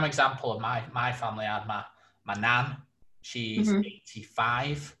a prime example of my family. I had my nan. She's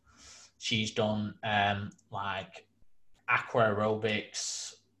 85. She's done like aqua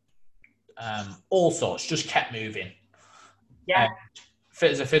aerobics, all sorts, just kept moving. Yeah.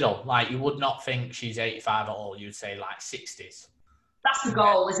 Fit as a fiddle. Like, you would not think she's 85 at all. You'd say like 60s. That's the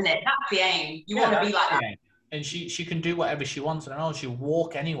goal, isn't it? That's the aim. You want to be like that. And she can do whatever she wants. And I know she'll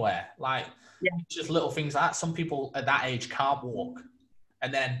walk anywhere. Like, just little things like that. Some people at that age can't walk.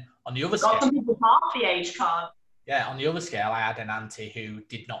 And then on the other scale, some people half the age can't. Yeah, on the other scale, I had an auntie who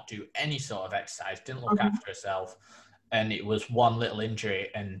did not do any sort of exercise, didn't look after herself. And it was one little injury,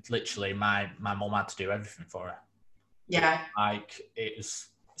 and literally my mum had to do everything for her. Yeah. Like, it's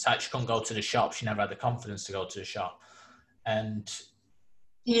like she couldn't go to the shop. She never had the confidence to go to the shop. And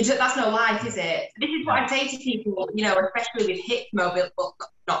that's no life, is it? This is what I say to people, especially with hip mobility, well,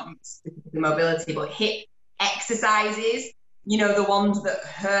 not specifically mobility, but hip exercises, the ones that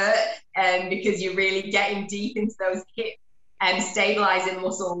hurt, because you're really getting deep into those hip stabilizing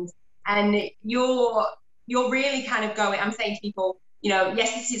muscles. And you're really kind of going, I'm saying to people,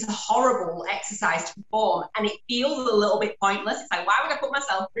 yes, this is a horrible exercise to perform, and it feels a little bit pointless. It's like, why would I put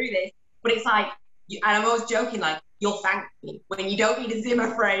myself through this? But it's like, and I'm always joking, like, you'll thank me when you don't need a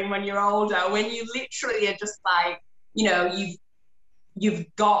Zimmer frame when you're older, when you literally are just like,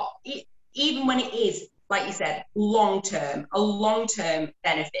 you've got it, even when it is, like you said, a long-term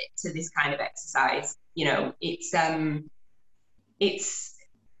benefit to this kind of exercise. It's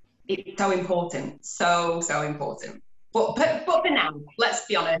so important, so important. But for now, let's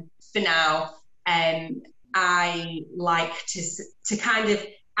be honest. For now, I like to kind of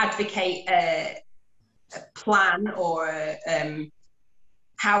advocate a plan or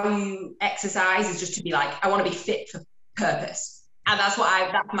how you exercise is just to be like, I want to be fit for purpose, and that's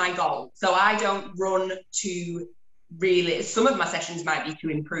my goal. So I don't run to really. Some of my sessions might be to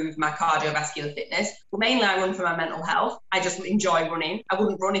improve my cardiovascular fitness, but mainly I run for my mental health. I just enjoy running. I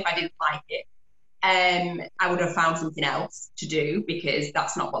wouldn't run if I didn't like it. I would have found something else to do, because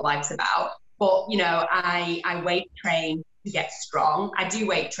that's not what life's about. But, I weight train to get strong. I do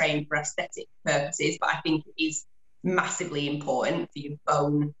weight train for aesthetic purposes, but I think it is massively important for your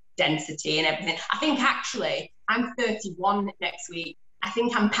bone density and everything. I think actually, I'm 31 next week. I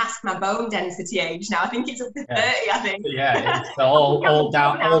think I'm past my bone density age now. I think it's up to 30, I think. Yeah, it's all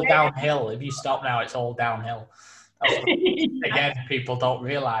downhill. If you stop now, it's all downhill. Again, people don't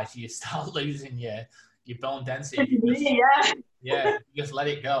realise you start losing your bone density. You just let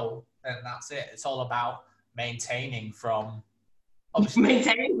it go, and that's it. It's all about maintaining from, obviously.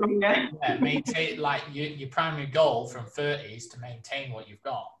 Maintain, like, your primary goal from 30 is to maintain what you've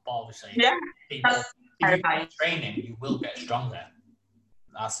got. But obviously, people, if you keep training, you will get stronger.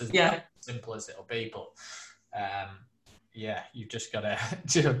 That's as simple as it'll be. But you've just got to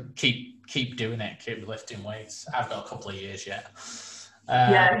keep doing it, keep lifting weights. I've got a couple of years yet.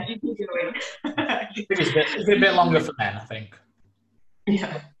 You keep going. It's a bit longer for men, I think.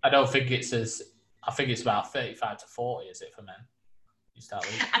 Yeah. I don't think I think it's about 35 to 40, is it, for men? You start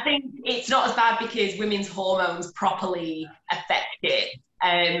losing. I think it's not as bad because women's hormones properly affect it.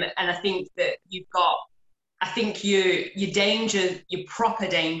 And I think that you've got, your proper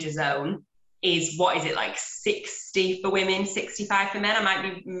danger zone is, what is it, like 60 for women, 65 for men?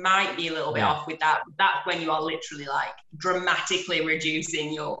 I might be a little bit off with that. That's when you are literally like dramatically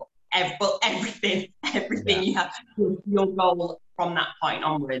reducing your everything you have. Your goal from that point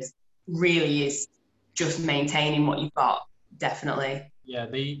onwards really is just maintaining what you've got. Definitely. Yeah,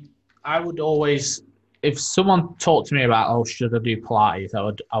 I would always, if someone talked to me about, should I do Pilates,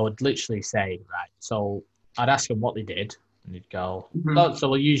 I would literally say, right, so I'd ask them what they did, and they'd go, so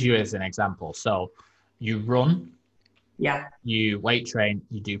we'll use you as an example. So you run, you weight train,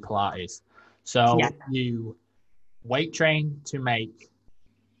 you do Pilates. So you weight train to make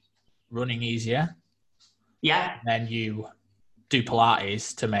running easier. Yeah. Then you do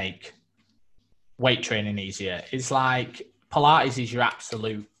Pilates to make weight training easier. It's like Pilates is your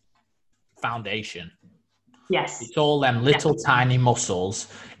absolute foundation. Yes. It's all them little tiny muscles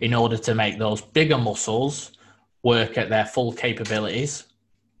in order to make those bigger muscles work at their full capabilities.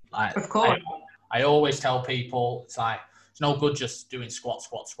 Like, of course. I always tell people, it's like, it's no good just doing squat,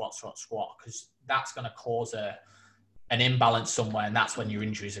 because that's going to cause an imbalance somewhere, and that's when your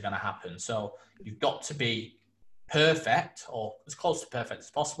injuries are going to happen. So you've got to be perfect, or as close to perfect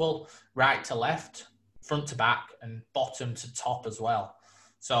as possible, right to left, front to back and bottom to top as well.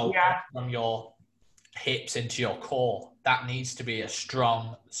 So from your hips into your core, that needs to be a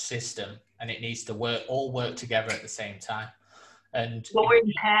strong system, and it needs to work together at the same time. And well, we're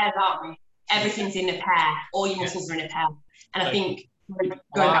in pairs, aren't we? Everything's in a pair. All your muscles are in a pair. And I think going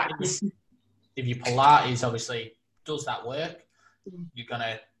back to if your Pilates obviously does that work, you're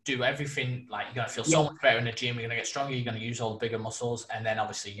gonna do everything, like you're gonna feel so much better in the gym, you're gonna get stronger, you're gonna use all the bigger muscles, and then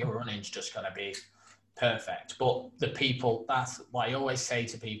obviously your running's just gonna be perfect. But the people, that's what I always say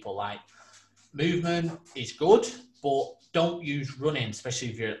to people, like, movement is good, but don't use running, especially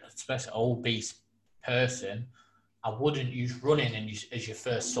if you're an obese person. I wouldn't use running as your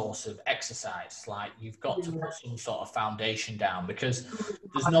first source of exercise. Like, you've got to put some sort of foundation down, because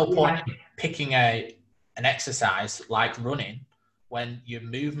there's no point in picking an exercise like running when your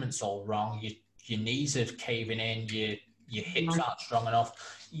movement's all wrong, your knees are caving in, your hips aren't strong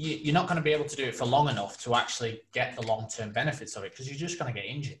enough. You're not going to be able to do it for long enough to actually get the long-term benefits of it, because you're just going to get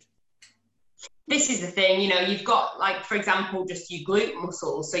injured. This is the thing, you've got, like, for example, just your glute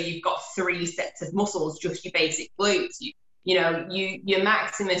muscles. So you've got 3 sets of muscles, just your basic glutes. Your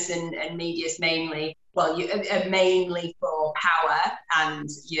maximus and medius mainly, well, you are mainly for power, and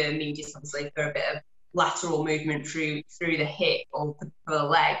your medius obviously for a bit of lateral movement through the hip or for the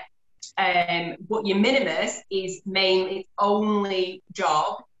leg. But your minimus is mainly, its only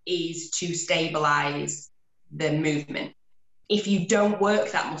job is to stabilize the movement. If you don't work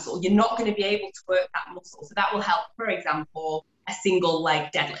that muscle, you're not going to be able to work that muscle. So that will help, for example, a single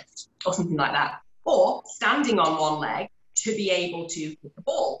leg deadlift or something like that. Or standing on one leg to be able to hit the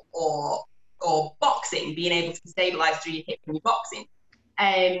ball, or boxing, being able to stabilize through your hip when you're boxing.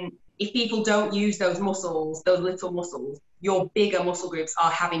 If people don't use those muscles, those little muscles, your bigger muscle groups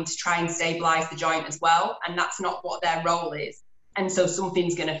are having to try and stabilize the joint as well. And that's not what their role is. And so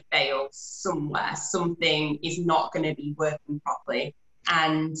something's going to fail somewhere. Something is not going to be working properly.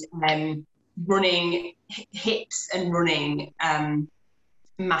 And running, hips and running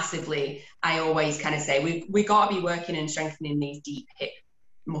massively, I always kind of say we got to be working and strengthening these deep hip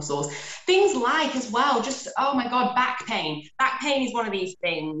muscles. Things like, as well, just, oh my God, back pain. Back pain is one of these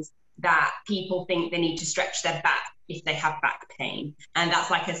things that people think they need to stretch their back if they have back pain. And that's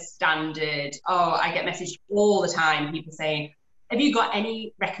like a standard, I get messaged all the time, people saying, have you got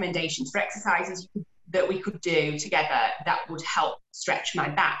any recommendations for exercises that we could do together that would help stretch my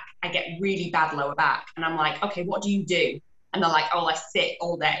back? I get really bad lower back. And I'm like, okay, what do you do? And they're like, I sit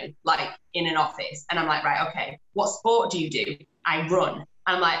all day, like in an office. And I'm like, right, okay, what sport do you do? I run. And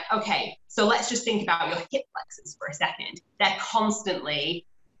I'm like, okay, so let's just think about your hip flexors for a second. They're constantly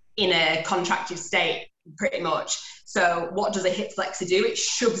in a contracted state, pretty much. So what does a hip flexor do? It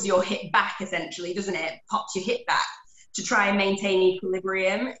shoves your hip back, essentially, doesn't it? Pops your hip back. To try and maintain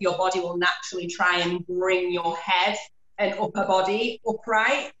equilibrium, your body will naturally try and bring your head and upper body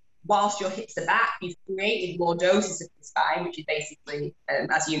upright whilst your hips are back. You've created lordosis of the spine, which is basically,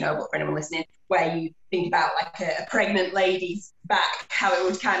 as you know, but for anyone listening, where you think about like a pregnant lady's back, how it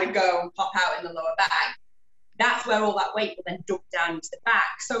would kind of go and pop out in the lower back. That's where all that weight will then dump down into the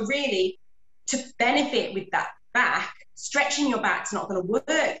back. So really, to benefit with that back, stretching your back's not going to work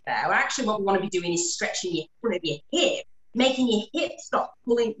there. Actually, what we want to be doing is stretching your front of your hip, making your hip stop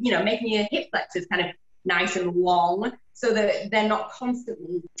pulling, making your hip flexors kind of nice and long so that they're not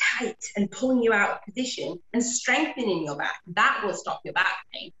constantly tight and pulling you out of position, and strengthening your back. That will stop your back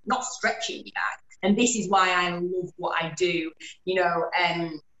pain, not stretching your back. And this is why I love what I do.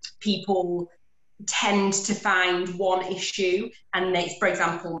 People tend to find one issue, and it's, for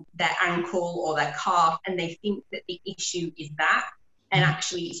example, their ankle or their calf, and they think that the issue is that, and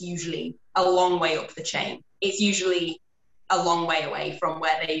actually it's usually a long way up the chain. It's usually a long way away from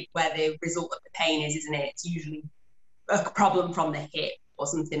where the result of the pain is, isn't it? It's usually a problem from the hip or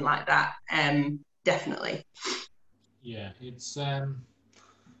something like that. Definitely. Yeah, it's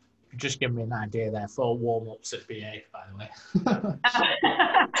just give me an idea there for warm-ups at BA, by the way.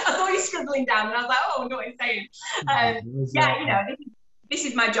 I thought you were scribbling down, and I was like, oh, I know what you're saying. This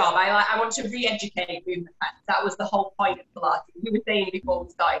is my job. I want to re-educate movement. That was the whole point of Pilates. We were saying before we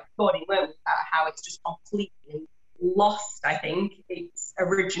started recording, weren't we, about how it's just completely lost, I think, its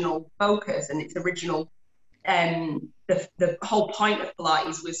original focus and its original, the whole point of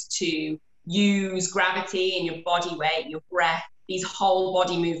Pilates was to use gravity and your body weight, your breath, these whole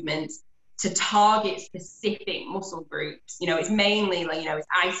body movements to target specific muscle groups. It's mainly like, it's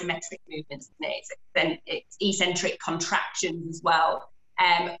isometric movements, isn't it? It's eccentric contractions as well.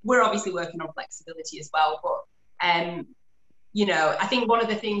 We're obviously working on flexibility as well, but I think one of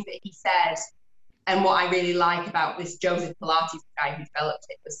the things that he said, and what I really like about this Joseph Pilates guy who developed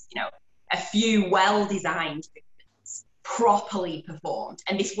it, was, a few well-designed movements properly performed,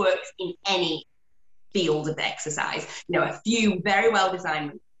 and this works in any field of exercise, you know, a few very well-designed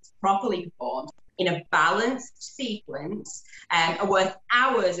movements properly performed in a balanced sequence are worth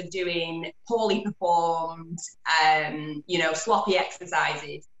hours of doing poorly performed, you know, sloppy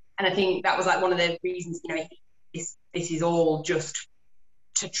exercises. And I think that was like one of the reasons, you know, this is all just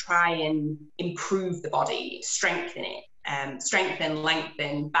to try and improve the body, strengthen it, strengthen,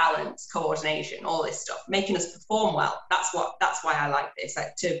 lengthen, balance, coordination, all this stuff, making us perform well. That's why I like this.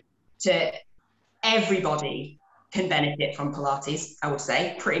 Like to everybody can benefit from Pilates, I would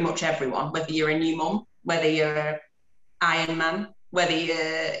say, pretty much everyone, whether you're a new mum, whether you're an Ironman, whether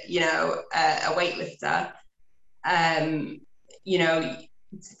you're, you know, a weightlifter. You know,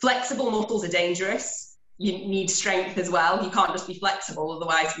 flexible muscles are dangerous. You need strength as well. You can't just be flexible,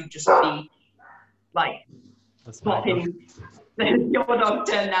 otherwise you'd just be like flopping. Your dog's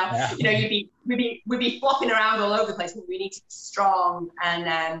turn now. Yeah. You know, we'd be flopping around all over the place. We need to be strong,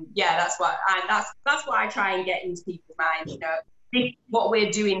 and yeah, that's what I try and get into people's minds. You know, what we're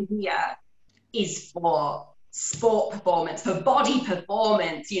doing here is for sport performance, for body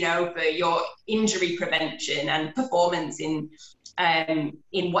performance. You know, for your injury prevention and performance in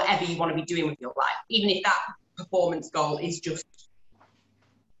whatever you want to be doing with your life. Even if that performance goal is just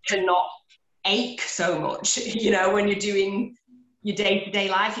to not ache so much, you know, when you're doing your day-to-day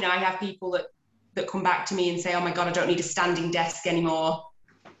life. You know, I have people that come back to me and say, oh my God, I don't need a standing desk anymore.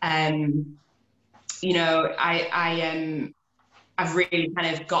 You know, I've really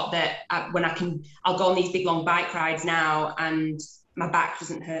kind of got that when I'll go on these big long bike rides now and my back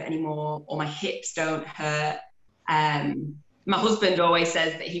doesn't hurt anymore, or my hips don't hurt. My husband always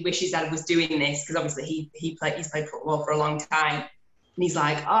says that he wishes I was doing this, because obviously he's played football for a long time. And he's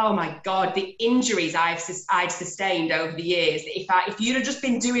like, oh my God, the injuries I've sustained over the years. If you'd have just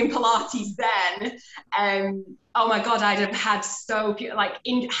been doing Pilates then, oh my God, I'd have had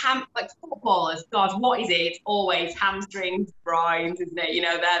like footballers. God, what is it? It's always hamstrings, groins, isn't it? You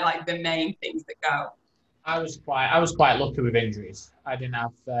know, they're like the main things that go. I was quite lucky with injuries. I didn't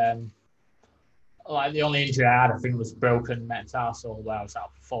have like the only injury I had, I think, was broken metatarsal, where I was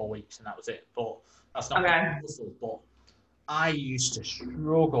out for 4 weeks, and that was it. But that's not muscle. But I used to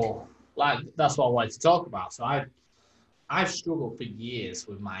struggle. Like, that's what I wanted to talk about. So I've struggled for years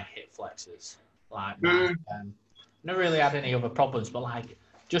with my hip flexors. Like, never really had any other problems, but like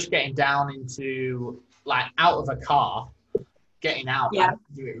just getting down into, like, out of a car, getting out, I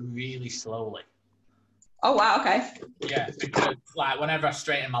do it really slowly. Oh wow, okay. Yeah, because like whenever I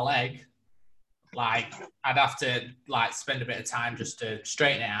straighten my leg, like I'd have to like spend a bit of time just to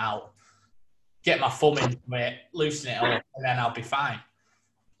straighten it out, get my thumb into it, loosen it up, and then I'll be fine.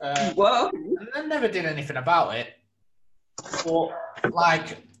 Whoa. And I never did anything about it. But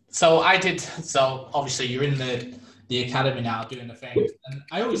like, so obviously you're in the academy now doing the things, and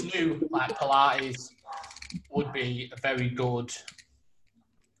I always knew like Pilates would be a very good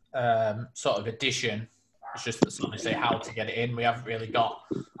sort of addition. It's just that, obviously, how to get it in. We haven't really got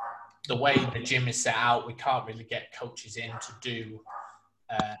the way the gym is set out. We can't really get coaches in to do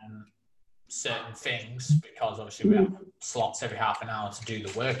certain things, because obviously we have slots every half an hour to do the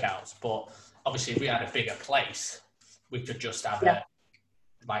workouts. But obviously, if we had a bigger place, we could just have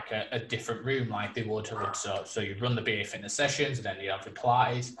a different room like they would. So you run the BA fitness sessions, and then you have the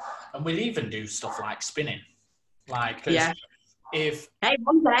Pilates, and we'd even do stuff like spinning. Like, if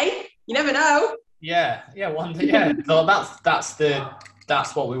one day, you never know. One day, So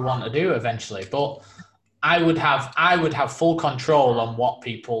that's what we want to do eventually. But I would have full control on what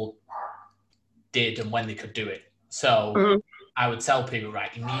people did and when they could do it. So I would tell people, right,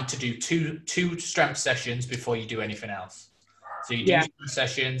 you need to do two strength sessions before you do anything else. So you do strength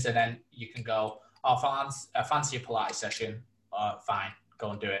sessions, and then you can go, oh, I fancy a Pilates session. Fine, go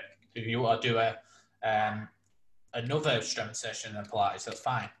and do it. If you want to do another strength session and Pilates, that's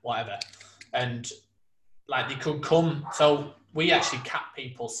fine, whatever. And like, they could come. So we actually cap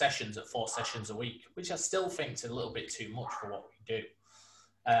people's sessions at 4 sessions a week, which I still think is a little bit too much for what we do.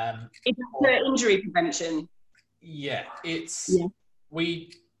 It's for injury prevention. Yeah,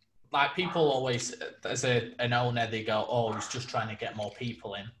 we, like, people always, as an owner, they go, oh, he's just trying to get more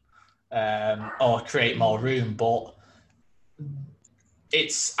people in, or create more room. But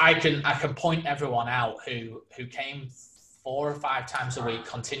I can point everyone out who came 4 or 5 times a week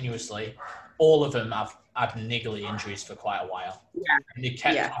continuously. All of them have had niggly injuries for quite a while. Yeah. And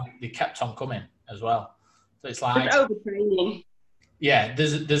they kept on coming as well. So it's like, it's overtraining. Yeah,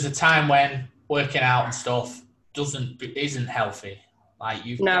 there's a time when working out and stuff isn't healthy. Like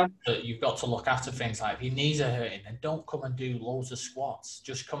you've got to look after things like if your knees are hurting, and don't come and do loads of squats.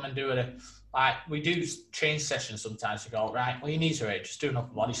 Just come and do it. Like we do change sessions sometimes. You go, right, well, your knees are hurting, just do an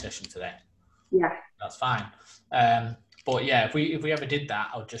upper body session today. Yeah, that's fine. But yeah, if we ever did that,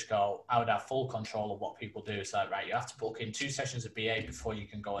 I would have full control of what people do. It's like, right, you have to book in 2 sessions of BA before you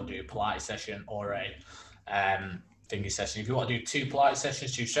can go and do a Pilates session or a thingy session. If you want to do 2 Pilates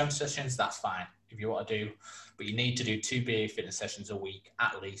sessions, 2 strength sessions, that's fine. If you want to do, but you need to do 2 BA fitness sessions a week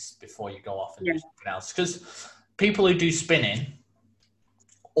at least before you go off and do something else. Because people who do spinning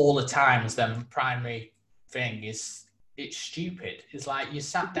all the time as their primary thing it's stupid. It's like you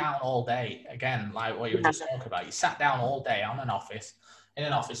sat down all day, again, like what you were just talking about. You sat down all day in an office,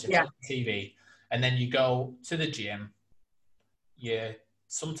 you're on TV, and then you go to the gym.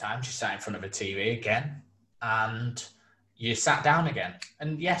 Sometimes you sat in front of a TV again, and you sat down again.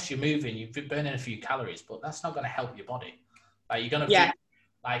 And yes, you're moving, you've been burning a few calories, but that's not going to help your body. Like you're going to feel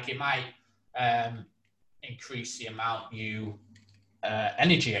like it might increase the amount you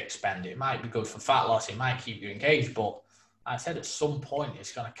energy expend. It might be good for fat loss. It might keep you engaged, but like I said, at some point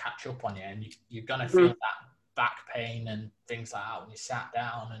it's going to catch up on you, and you're going to feel that back pain and things like that when you sat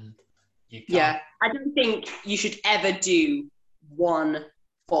down and you can't. Yeah, I don't think you should ever do one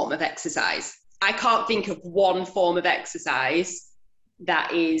form of exercise. I can't think of one form of exercise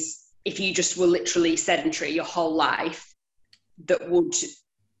that is, if you just were literally sedentary your whole life, that would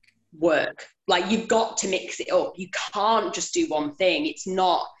work. Like you've got to mix it up. You can't just do one thing. It's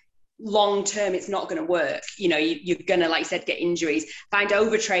not long term. It's not going to work. You know, you're going to, like I said, get injuries. Find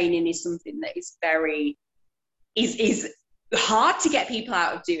overtraining is something that is very is hard to get people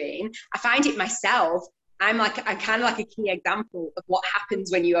out of doing. I find it myself. I'm kind of like a key example of what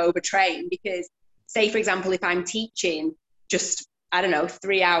happens when you overtrain, because say, for example, if I'm teaching just, I don't know,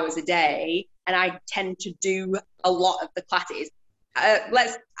 3 hours a day, and I tend to do a lot of the classes.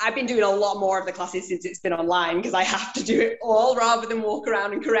 I've been doing a lot more of the classes since it's been online, because I have to do it all rather than walk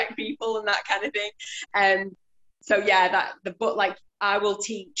around and correct people and that kind of thing. So yeah, but like I will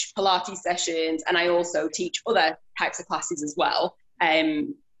teach Pilates sessions, and I also teach other types of classes as well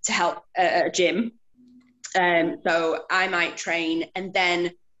to help at a gym. So I might train, and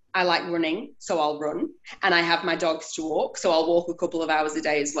then I like running, so I'll run, and I have my dogs to walk, so I'll walk a couple of hours a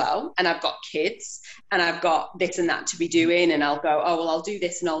day as well. And I've got kids, and I've got this and that to be doing, and I'll go, oh, well, I'll do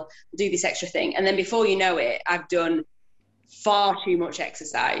this and I'll do this extra thing. And then before you know it, I've done far too much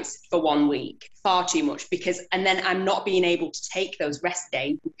exercise for 1 week, far too much, and then I'm not being able to take those rest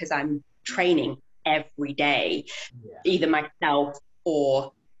days because I'm training every day, either myself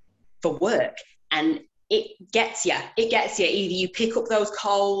or for work. And it gets you. Either you pick up those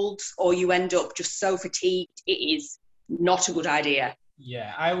colds or you end up just so fatigued. It is not a good idea.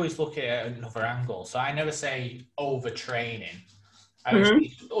 Yeah, I always look at it at another angle. So I never say overtraining. I always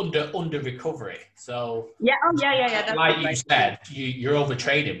say under recovery. So That's like you said, you're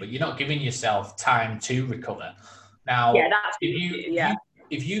overtraining, but you're not giving yourself time to recover. Now,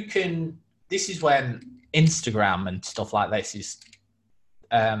 if you can, this is when Instagram and stuff like this is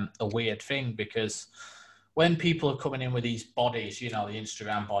a weird thing, because when people are coming in with these bodies, you know, the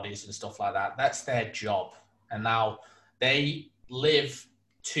Instagram bodies and stuff like that, that's their job. And now they live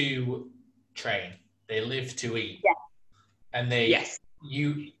to train. They live to eat. Yeah. And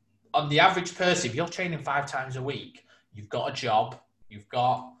on the average person, if you're training 5 times a week, you've got a job, you've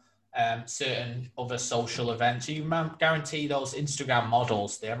got certain other social events. You guarantee those Instagram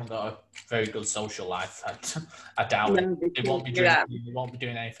models, they haven't got a very good social life. I doubt it. They won't be drinking, they won't be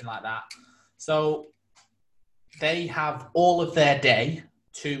doing anything like that. So they have all of their day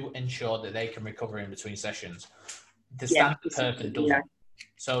to ensure that they can recover in between sessions. The standard person doesn't.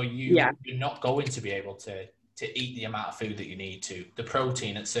 So you're not going to be able to eat the amount of food that you need to, the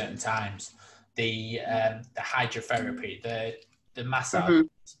protein at certain times, the hydrotherapy, the massage,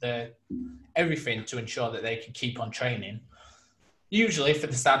 the everything to ensure that they can keep on training. Usually for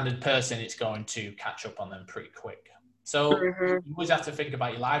the standard person, it's going to catch up on them pretty quick. So you always have to think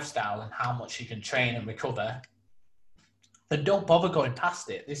about your lifestyle and how much you can train and recover. And don't bother going past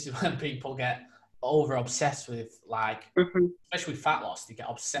it. This is when people get over obsessed with, like, especially with fat loss, they get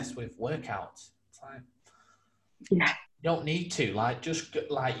obsessed with workouts. It's like, you don't need to. Like, just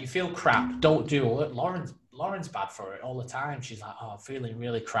like, you feel crap, don't do it. Lauren's bad for it all the time. She's like, oh, I'm feeling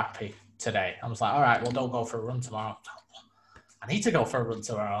really crappy today. I was like, all right, well, don't go for a run tomorrow. I need to go for a run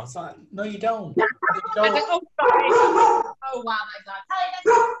tomorrow. I was like, no, you don't. Oh, sorry. Oh, wow, my God.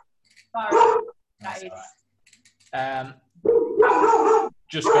 Sorry. That is...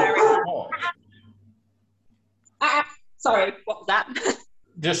 just go for a walk. Sorry, what was that?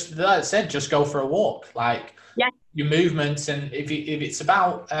 just like I said, just go for a walk. Like Yeah. your movements, and if it's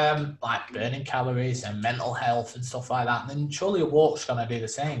about like burning calories and mental health and stuff like that, then surely a walk's gonna do the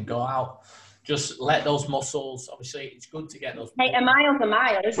same. Go out, just let those muscles. Obviously, it's good to get those. Hey, a mile's a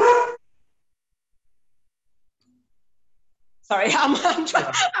mile. Sorry, I'm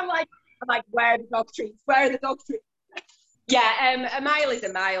like, where are the dog treats? Where are the dog treats? Yeah, a mile is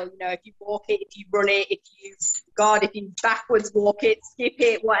a mile. You know, if you walk it, if you run it, if you backwards walk it, skip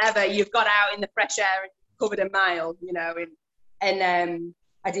it, whatever, you've got out in the fresh air and covered a mile. You know, and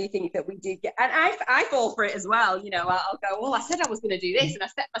I do think that we do get, and I fall for it as well. You know, I'll go, well, I said I was going to do this, and I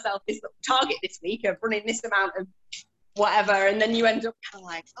set myself this little target this week of running this amount of whatever, and then you end up kind of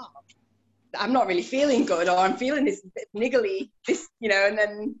like, oh, I'm not really feeling good, or I'm feeling this bit niggly, this, you know, and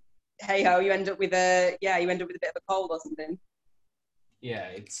then hey ho, you end up with a bit of a cold or something. Yeah,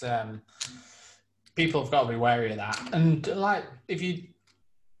 it's people have got to be wary of that, and like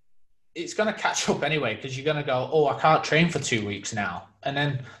it's going to catch up anyway, because you're going to go, oh, I can't train for 2 weeks now, and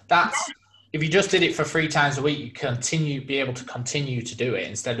then if you just did it for 3 times a week, you be able to continue to do it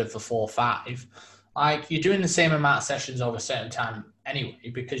instead of the 4 or 5. Like you're doing the same amount of sessions over a certain time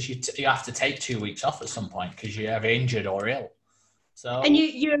anyway, because you have to take 2 weeks off at some point because you're either injured or ill. So and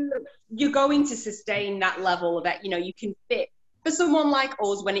you're going to sustain that level of it. You know, you can fit for someone like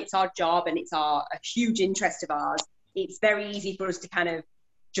us when it's our job and it's a huge interest of ours. It's very easy for us to kind of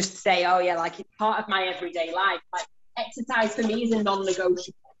just say, oh yeah, like it's part of my everyday life. Like exercise for me is a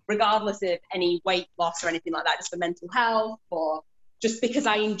non-negotiable, regardless of any weight loss or anything like that, just for mental health or just because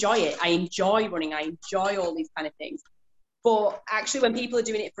I enjoy it. I enjoy running. I enjoy all these kind of things. But actually, when people are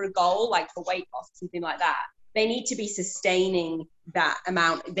doing it for a goal, like for weight loss, something like that, they need to be sustaining that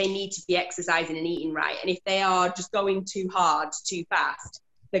amount. They need to be exercising and eating right. And if they are just going too hard, too fast,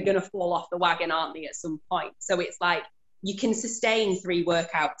 they're going to fall off the wagon, aren't they, at some point? So it's like you can sustain 3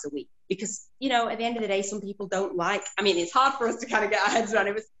 workouts a week because, you know, at the end of the day, some people don't like, I mean, it's hard for us to kind of get our heads around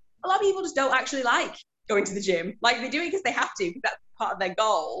it. A lot of people just don't actually like going to the gym. Like they do it because they have to, because that's part of their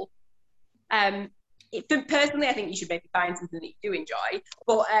goal. Personally, I think you should maybe find something that you do enjoy.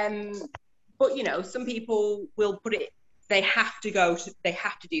 But you know, some people will put it. They have to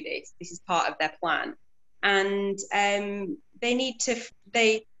do this. This is part of their plan, and they need to.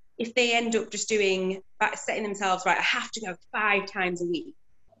 If they end up just setting themselves right, I have to go 5 times a week.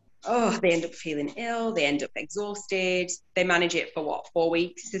 Oh, they end up feeling ill. They end up exhausted. They manage it for 4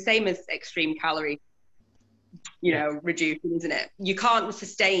 weeks. It's the same as extreme calorie, you know, reducing, isn't it? You can't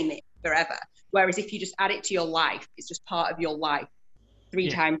sustain it forever. Whereas if you just add it to your life, it's just part of your life. 3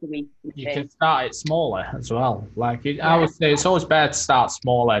 times a week. You can start it smaller as well. Like I would say, it's always better to start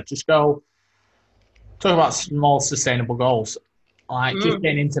smaller. Just talk about small, sustainable goals. Like just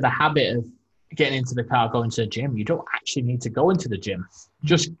getting into the habit of getting into the car, going to the gym. You don't actually need to go into the gym.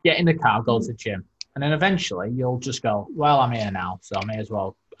 Just get in the car, go to the gym, and then eventually you'll just go, well, I'm here now, so I may as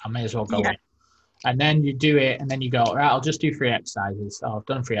well go in. And then you do it, and then you go, right, I'll just do 3 exercises. Oh, I've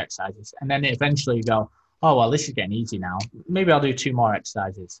done 3 exercises, and then eventually you go, oh, well, this is getting easy now. Maybe I'll do 2 more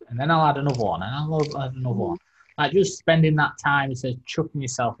exercises, and then I'll add another one, and I'll add another one. Like just spending that time instead of chucking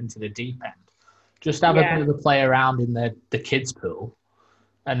yourself into the deep end. Just have a bit of a play around in the kids' pool,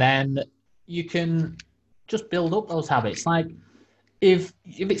 and then you can just build up those habits. Like if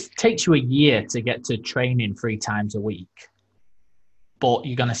it takes you a year to get to training 3 times a week, but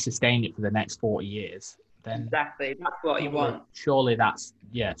you're going to sustain it for the next 40 years, then exactly, that's what you want. Surely that's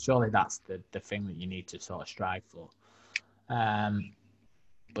the thing that you need to sort of strive for.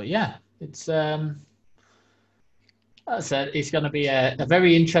 But yeah, it's as I said, it's going to be a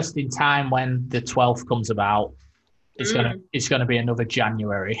very interesting time when the 12th comes about. It's going to be another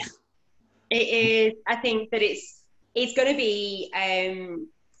January. It is. I think that it's going to be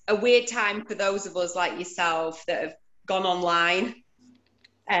a weird time for those of us like yourself that have gone online.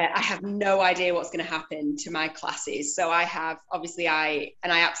 I have no idea what's going to happen to my classes. So I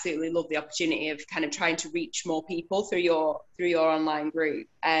absolutely love the opportunity of kind of trying to reach more people through your online group,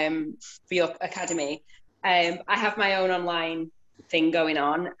 for your academy. I have my own online thing going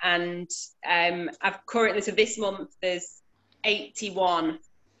on, and I've currently, so this month there's 81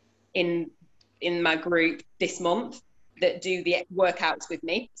 in my group this month that do the workouts with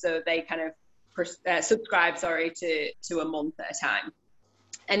me. So they kind of subscribe, to a month at a time.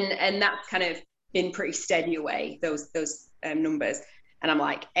 And that's kind of been pretty steady away, those numbers. And I'm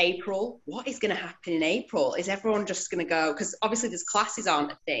like, April, what is going to happen in April? Is everyone just going to go? Because obviously there's classes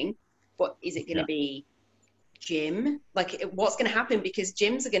aren't a thing, but is it going to be gym? Like what's going to happen? Because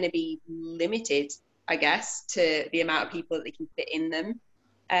gyms are going to be limited, I guess, to the amount of people that they can fit in them.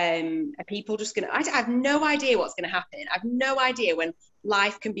 Are people just going to, I have no idea what's going to happen. I have no idea when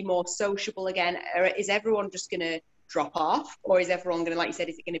life can be more sociable again. Or is everyone just going to drop off? Or is everyone going to, like you said,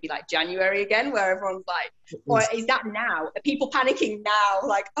 is it going to be like January again where everyone's like, or is that now? Are people panicking now?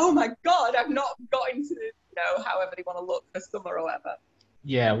 Like, oh my God, I've not got into, however they want to look for summer or whatever.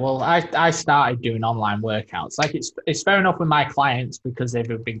 Yeah, well, I started doing online workouts. Like it's fair enough with my clients because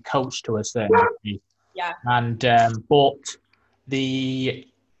they've been coached to a certain degree. Yeah. And but the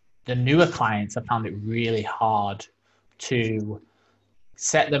newer clients, I found it really hard to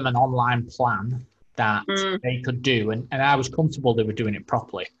set them an online plan that they could do, and I was comfortable they were doing it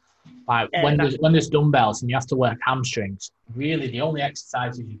properly. Like when there's dumbbells and you have to work hamstrings, really the only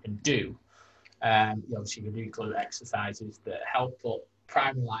exercises you can do, obviously you can do glute exercises that help, but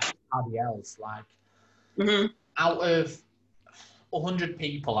primarily like RDLs. Like out of 100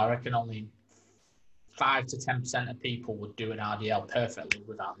 people, I reckon only 5 to 10% of people would do an RDL perfectly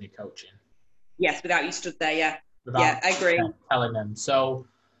without any coaching. Yes, without you stood there, yeah. Yeah, I agree. Telling them. So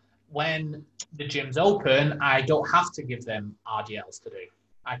when the gym's open, I don't have to give them RDLs to do.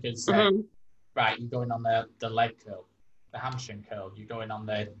 I can say, right, you're going on the leg curl, the hamstring curl, you're going on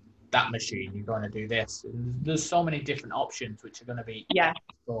that machine, you're going to do this. And there's so many different options which are going to be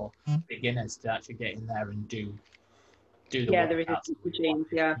for beginners to actually get in there and do the workouts,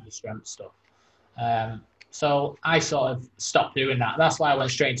 the strength stuff. So I sort of stopped doing that. That's why I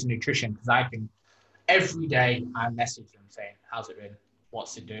went straight into nutrition, because I can, every day I message them saying, how's it been?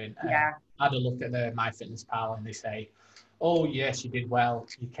 What's it doing? I had a look at the MyFitnessPal and they say, oh, yes, you did well.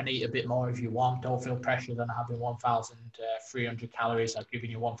 You can eat a bit more if you want. Don't feel pressured on having 1,300 calories. I've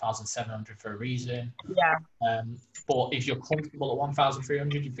given you 1,700 for a reason. Yeah. But if you're comfortable at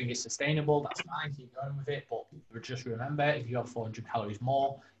 1,300, you think it's sustainable, that's fine. Keep going with it. But just remember, if you have 400 calories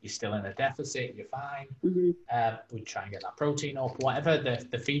more, you're still in a deficit. You're fine. We try and get that protein up. Whatever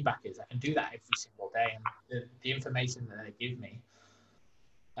the feedback is, I can do that every single day. And the information that they give me,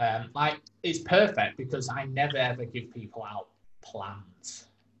 it's perfect because I never ever give people out plans.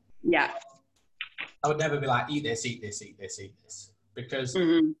 Yeah. I would never be like, eat this, eat this, eat this, eat this. Because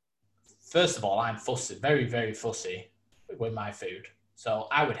first of all, I'm fussy, very, very fussy with my food. So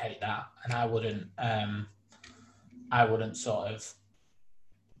I would hate that. And I wouldn't sort of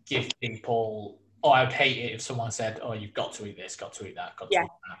give people, I would hate it if someone said, oh, you've got to eat this, got to eat that, got to eat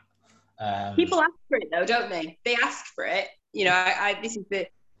that. People ask for it though, don't they? They ask for it.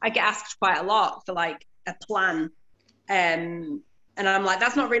 I get asked quite a lot for like a plan. And I'm like,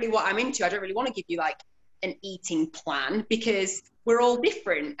 that's not really what I'm into. I don't really want to give you like an eating plan because we're all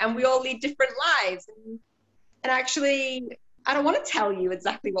different and we all lead different lives. And actually, I don't want to tell you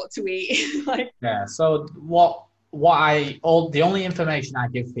exactly what to eat. So the only information I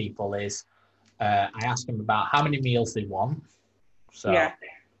give people is I ask them about how many meals they want. So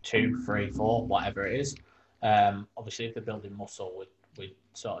 2, 3, 4, whatever it is. Obviously, if they're building muscle, we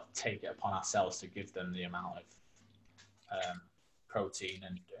sort of take it upon ourselves to give them the amount of protein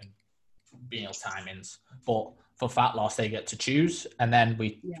and meal timings. But for fat loss, they get to choose, and then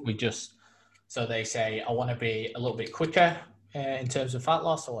we just, so they say, I want to be a little bit quicker in terms of fat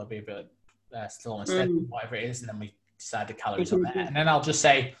loss, or I want to be a bit still on steady, whatever it is, and then we decide the calories on there. And then I'll just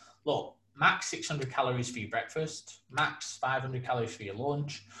say, look, max 600 calories for your breakfast, max 500 calories for your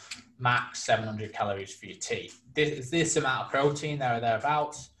lunch, max 700 calories for your tea. This amount of protein there or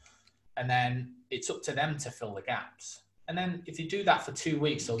thereabouts, and then it's up to them to fill the gaps. And then if you do that for 2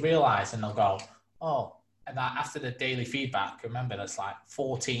 weeks, they'll realize and they'll go, oh, and that after the daily feedback, remember that's like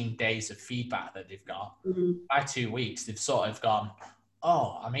 14 days of feedback that they've got. By 2 weeks, they've sort of gone,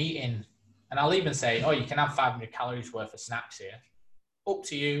 oh, I'm eating. And I'll even say, oh, you can have 500 calories worth of snacks here. Up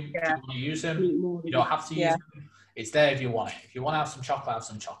to you. Do you want to use them? You don't have to use them. It's there if you want it. If you want to have some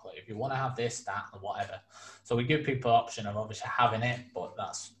chocolate. If you want to have this, that, or whatever. So we give people the option of obviously having it, but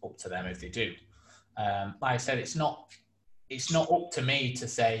that's up to them if they do. Like I said, it's not up to me to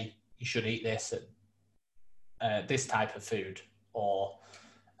say you should eat this at this type of food or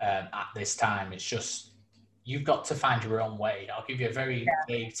at this time. It's just you've got to find your own way. I'll give you a very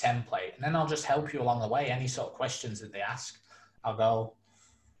vague template, and then I'll just help you along the way. Any sort of questions that they ask, I'll go,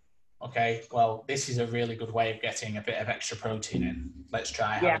 okay, well, this is a really good way of getting a bit of extra protein in. Let's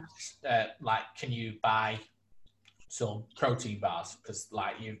try having can you buy some protein bars? Because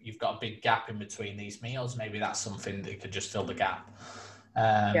like you've got a big gap in between these meals. Maybe that's something that could just fill the gap.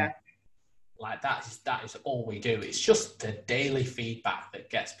 Like that is all we do. It's just the daily feedback that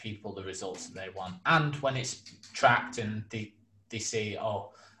gets people the results that they want. And when it's tracked and they see,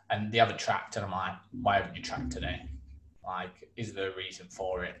 oh, and they haven't tracked, and I'm like, why haven't you tracked today? Like, is there a reason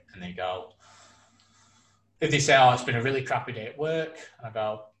for it? And they go, if they say, oh, it's been a really crappy day at work, and I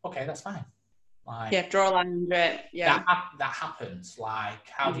go, okay, that's fine. Like, yeah, draw a line under it. Yeah. That happens. Like,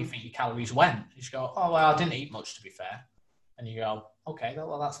 how do you think your calories went? You just go, oh, well, I didn't eat much, to be fair. And you go, okay,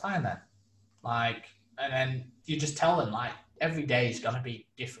 well, that's fine then. Like, and then you just tell them, like, every day is going to be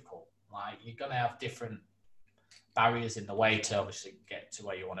difficult. Like, you're going to have different barriers in the way to obviously get to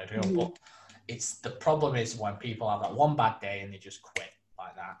where you want to go. But the problem is when people have that one bad day and they just quit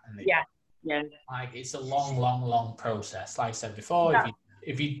like that. And they, like, it's a long process. Like I said before,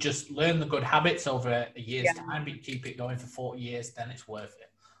 if you just learn the good habits over a year's time, but you keep it going for 40 years, then it's worth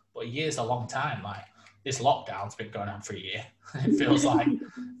it. But a year's a long time. Like, this lockdown's been going on for a year. It feels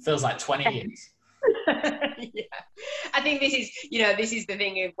like 20 years. Yeah, I think this is the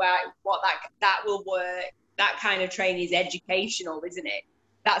thing of what that will work. That kind of training is educational, isn't it?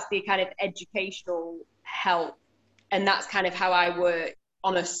 That's the kind of educational help, and that's kind of how I work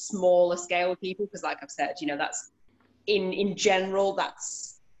on a smaller scale with people. Because, like I've said, that's in general.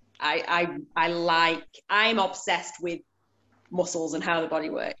 That's I'm obsessed with muscles and how the body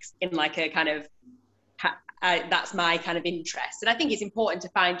works in like a kind of. That's my kind of interest. And I think it's important to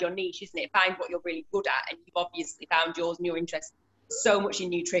find your niche, isn't it? Find what you're really good at. And you've obviously found yours and your interest so much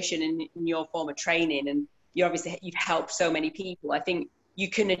in nutrition and in your form of training. And you've helped so many people. I think you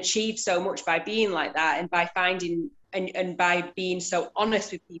can achieve so much by being like that and by finding and by being so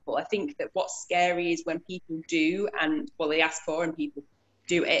honest with people. I think that what's scary is when people do, and well, they ask for and people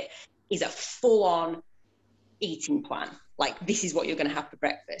do it, is a full-on eating plan. Like, this is what you're going to have for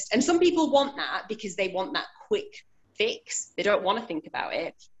breakfast. And some people want that because they want that quick fix. They don't want to think about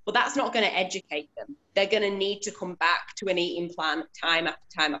it, but that's not going to educate them. They're going to need to come back to an eating plan time after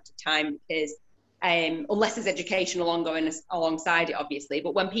time after time, because unless there's education alongside it, obviously.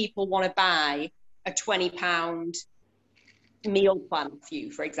 But when people want to buy a £20 meal plan for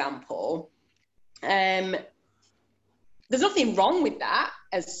you, for example, there's nothing wrong with that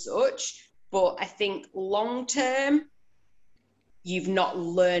as such. But I think long term, you've not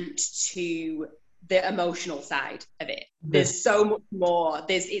learnt to the emotional side of it. There's so much more.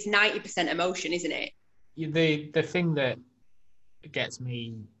 It's 90% emotion, isn't it? The thing that gets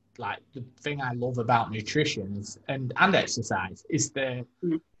me, like, the thing I love about nutrition is, and exercise is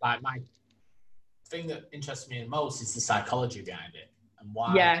like, my thing that interests me the most is the psychology behind it, and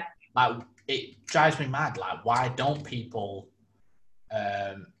why. Like, it drives me mad. Like, why don't people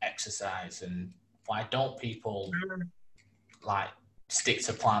exercise, and why don't people like stick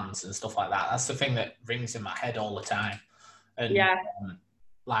to plans and stuff like that? That's the thing that rings in my head all the time. And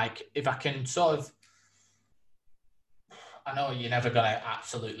like, if I can sort of, I know you're never going to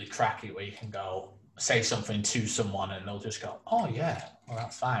absolutely crack it where you can go say something to someone and they'll just go, oh yeah, well,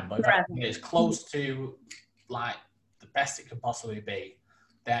 that's fine. But if I can get as close to like the best it can possibly be,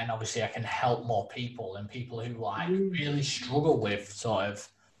 then obviously I can help more people, and people who like really struggle with sort of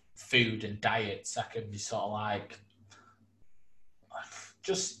food and diets. I can be sort of like,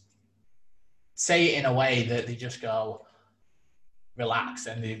 just say it in a way that they just go, relax,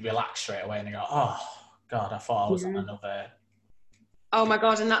 and they relax straight away and they go, oh God, I thought I was on another. Oh my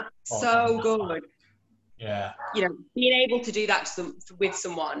God, and that's so good. Yeah. Being able to do that with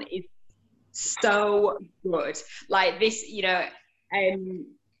someone is so good. Like this,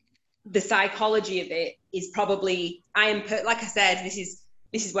 the psychology of it is probably, like I said, this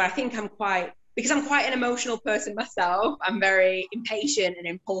is where I think because I'm quite an emotional person myself. I'm very impatient and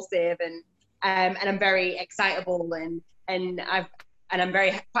impulsive, and I'm very excitable, and I'm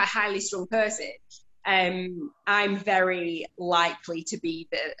very quite a highly strung person. I'm very likely to be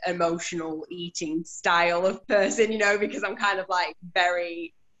the emotional eating style of person, because I'm kind of like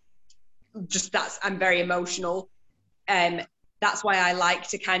I'm very emotional. That's why I like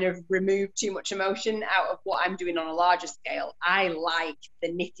to kind of remove too much emotion out of what I'm doing on a larger scale. I like the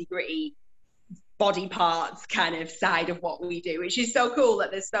nitty-gritty body parts kind of side of what we do, which is so cool that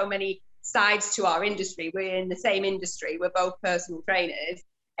there's so many sides to our industry. We're in the same industry. We're both personal trainers,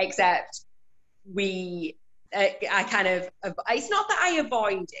 except I kind of, it's not that I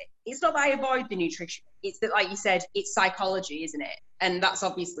avoid it. It's not that I avoid the nutrition. It's that, like you said, it's psychology, isn't it? And that's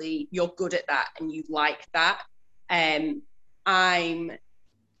obviously, you're good at that and you like that. I'm,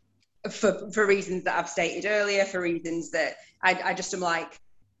 for reasons that I've stated earlier, for reasons that I just am like,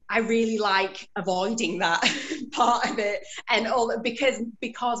 I really like avoiding that part of it, and all because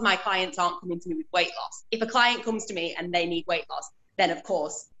my clients aren't coming to me with weight loss. If a client comes to me and they need weight loss, then of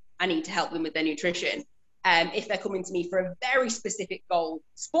course I need to help them with their nutrition. If they're coming to me for a very specific goal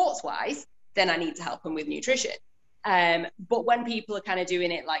sports-wise, then I need to help them with nutrition. But when people are kind of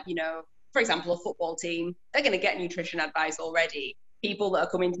doing it like, for example, a football team, they're going to get nutrition advice already. People that are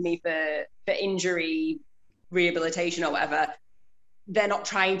coming to me for injury rehabilitation or whatever, they're not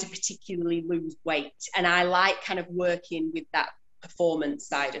trying to particularly lose weight. And I like kind of working with that performance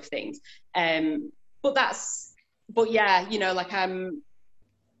side of things. But yeah, you know, like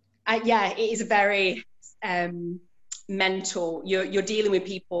yeah, it is a very mental. You're dealing with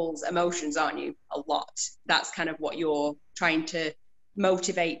people's emotions, aren't you? A lot. That's kind of what you're trying to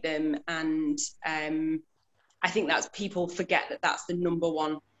motivate them, and I think that's people forget that that's the number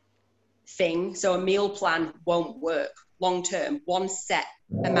one thing. So a meal plan won't work long term. One set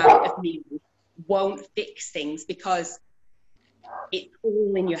amount of meals won't fix things because it's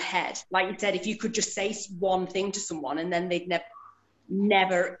all in your head. Like you said, if you could just say one thing to someone and then they'd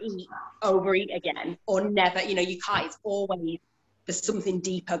never overeat again, or never, you know, you can't. It's always, there's something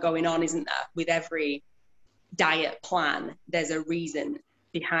deeper going on, isn't there? With every diet plan, there's a reason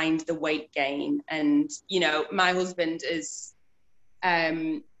behind the weight gain. And you know, my husband is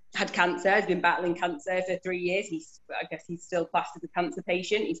had cancer, has been battling cancer for 3 years. I guess he's still classed as a cancer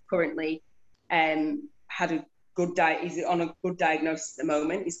patient. He's currently had a good he's on a good diagnosis at the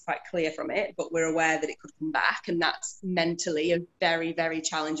moment. He's quite clear from it, but we're aware that it could come back, and that's mentally a very, very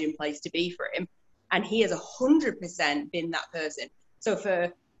challenging place to be for him. And he has 100% been that person. So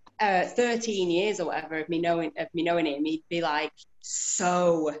for 13 years or whatever of me knowing him, he'd be like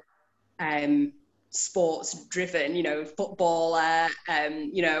so sports driven, you know, footballer,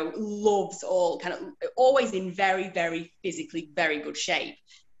 you know, loves all kind of, always in very, very physically very good shape.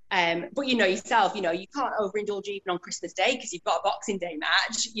 But you know yourself, you know, you can't overindulge even on Christmas Day because you've got a Boxing Day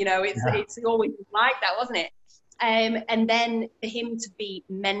match. You know, it's always like that, wasn't it? And then for him to be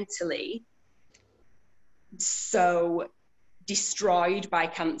mentally so destroyed by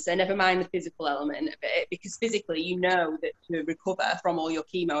cancer, never mind the physical element of it, because physically you know that to recover from all your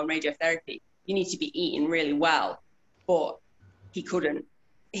chemo and radiotherapy, you need to be eating really well. But he couldn't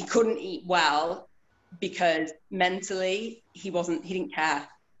eat well because mentally he didn't care.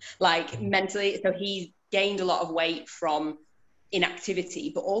 Like mentally, so he gained a lot of weight from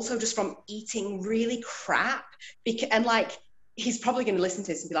inactivity, but also just from eating really crap. And like, he's probably going to listen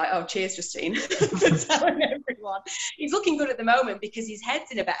to this and be like, oh, cheers, Justine, for telling everyone. He's looking good at the moment because his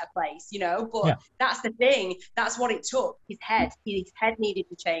head's in a better place, you know, but that's the thing. That's what it took. His head needed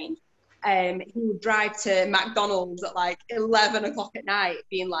to change. He would drive to McDonald's at like 11 o'clock at night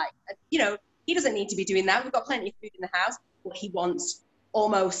being like, you know, he doesn't need to be doing that. We've got plenty of food in the house, but he wants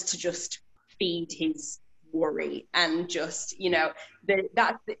almost to just feed his worry. And just, you know,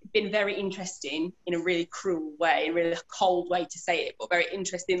 that's been very interesting in a really cruel way, a really cold way to say it, but very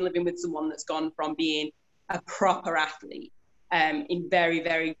interesting living with someone that's gone from being a proper athlete in very,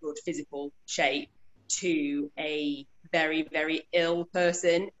 very good physical shape to a very, very ill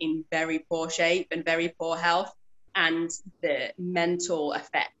person in very poor shape and very poor health. And the mental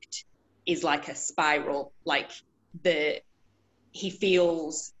effect is like a spiral. Like he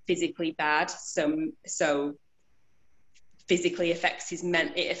feels physically bad, so physically affects his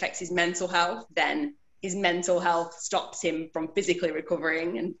mental health. Then his mental health stops him from physically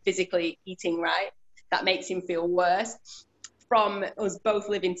recovering and physically eating right. That makes him feel worse. From us both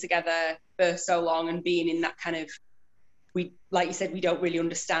living together for so long and being in that kind of, like you said, we don't really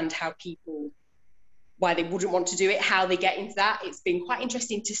understand why they wouldn't want to do it, how they get into that. It's been quite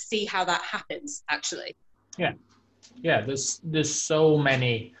interesting to see how that happens, actually. Yeah, there's so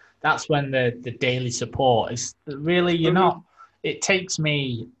many. That's when the daily support is really, you're not, it takes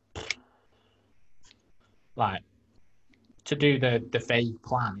me like to do the vague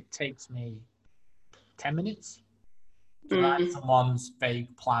plan. It takes me 10 minutes to write someone's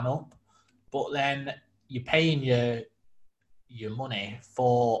vague plan up, but then you're paying your money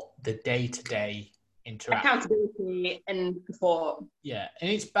for the day-to-day interaction. Accountability and support. Yeah, and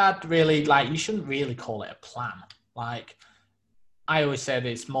it's bad, really. Like, you shouldn't really call it a plan. Like, I always said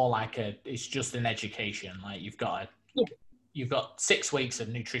it's more like it's just an education. Like, you've got 6 weeks of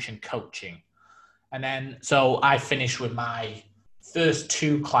nutrition coaching. And then, so I finished with my first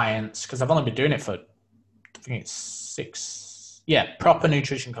 2 clients, because I've only been doing it for, I think it's proper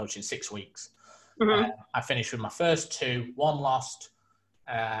nutrition coaching, 6 weeks. I finished with my first 2. One lost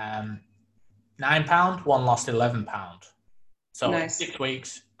 £9, one lost £11. So nice. 6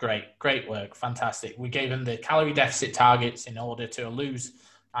 weeks, great work, fantastic. We gave them the calorie deficit targets in order to lose,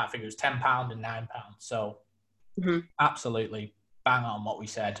 I think it was £10 and £9. So absolutely bang on what we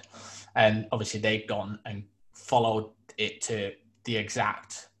said. And obviously they've gone and followed it to the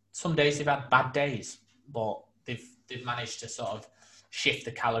exact. Some days they've had bad days, but they've managed to sort of shift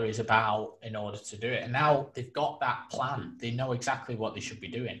the calories about in order to do it. And now they've got that plan. They know exactly what they should be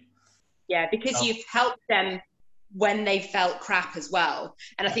doing. Yeah, because you've helped them when they felt crap as well.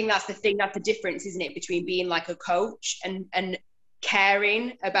 And I think that's the thing, that's the difference, isn't it, between being like a coach and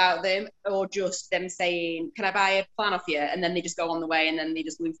caring about them, or just them saying, can I buy a plan off you? And then they just go on the way and then they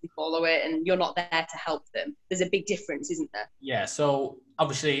just loosely follow it and you're not there to help them. There's a big difference, isn't there? Yeah. So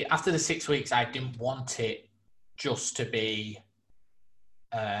obviously after the 6 weeks, I didn't want it just to be,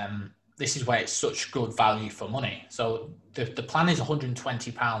 this is where it's such good value for money. So the plan is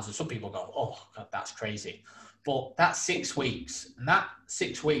 £120, and some people go, oh God, that's crazy. But that's 6 weeks, and that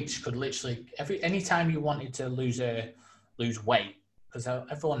 6 weeks could literally anytime you wanted to lose weight, because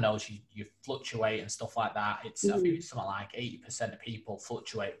everyone knows you fluctuate and stuff like that. It's I think it's something like 80% of people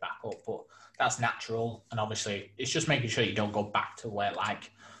fluctuate back up, but that's natural. And obviously, it's just making sure you don't go back to where like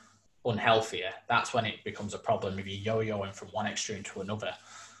unhealthier. That's when it becomes a problem if you're yo-yoing from one extreme to another.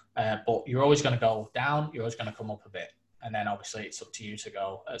 But you're always going to go down. You're always going to come up a bit, and then obviously it's up to you to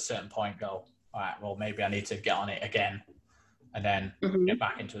go at a certain point. Go, all right, well, maybe I need to get on it again and then get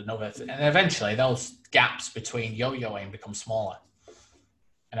back into another. And eventually those gaps between yo-yoing become smaller.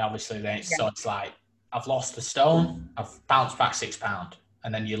 And obviously then so it's like, I've lost a stone, I've bounced back £6.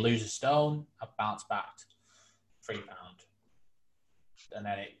 And then you lose a stone, I've bounced back £3. And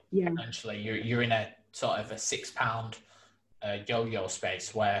then eventually you're in a sort of a £6 yo-yo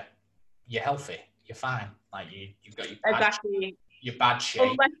space where you're healthy, you're fine. Like you've got your bad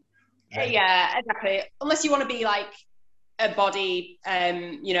shape. Yeah, exactly. Unless you want to be like a body,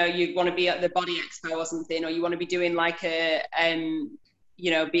 you want to be at the body expo or something, or you want to be doing like a, be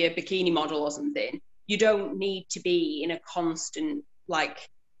a bikini model or something. You don't need to be in a constant like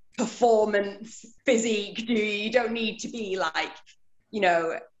performance physique, do you? You don't need to be like,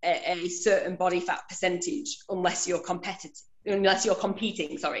 a certain body fat percentage unless you're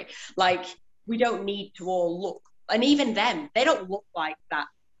competing, sorry. Like, we don't need to all look, and even them, they don't look like that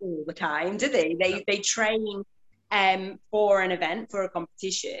all the time, do they? They train for an event, for a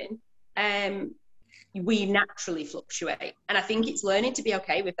competition. We naturally fluctuate, and I think it's learning to be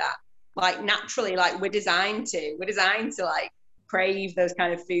okay with that. Like, naturally, like we're designed to like crave those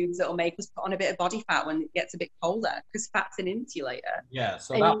kind of foods that will make us put on a bit of body fat when it gets a bit colder, because fat's an insulator. Yeah,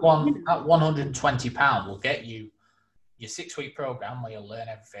 so that £120 will get you your 6 week program where you'll learn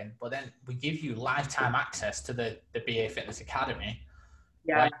everything, but then we give you lifetime access to the BA Fitness Academy.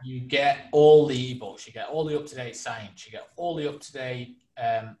 Yeah. Right? You get all the ebooks, you get all the up-to-date science, you get all the up-to-date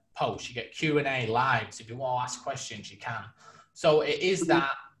posts, you get Q&A lives. If you want to ask questions, you can. So it is that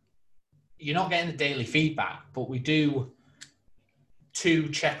you're not getting the daily feedback, but we do 2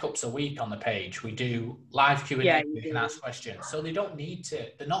 checkups a week on the page. We do live Q&A, you can ask questions. So they don't need to,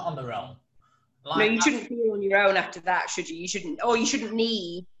 they're not on their own. No, you shouldn't feel on your own after that, should you? You shouldn't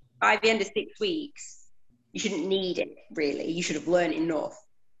need, by the end of 6 weeks, you shouldn't need it, really. You should have learned enough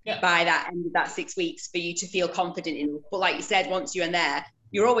by that end of that 6 weeks for you to feel confident enough. But like you said, once you're in there,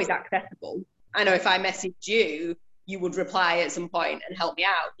 you're always accessible. I know if I messaged you, you would reply at some point and help me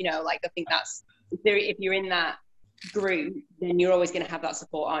out. Like, I think that's, if you're in that group, then you're always going to have that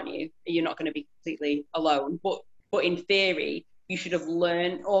support, aren't you? You're not going to be completely alone. But in theory, you should have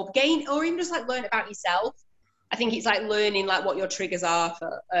learned or gained, or even just like learn about yourself. I think it's like learning like what your triggers are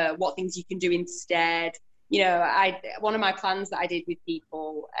for what things you can do instead. One of my plans that I did with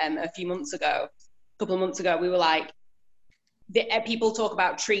people a couple of months ago, we were like, people talk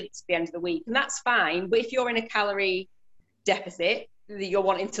about treats at the end of the week, and that's fine. But if you're in a calorie deficit, that you're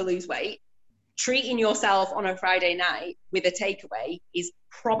wanting to lose weight, treating yourself on a Friday night with a takeaway is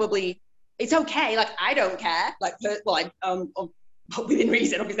probably, it's okay. Like, I don't care. Like, within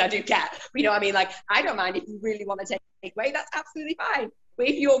reason, obviously I do care. But you know what I mean? Like, I don't mind if you really want to take away, that's absolutely fine. But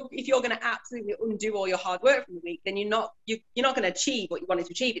if you're going to absolutely undo all your hard work from the week, then you're not going to achieve what you wanted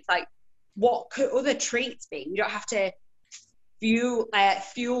to achieve. It's like, what could other treats be? You don't have to fuel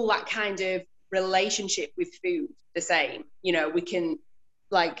that kind of relationship with food the same. We can,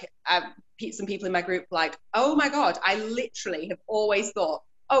 like, some people in my group like, oh my God, I literally have always thought,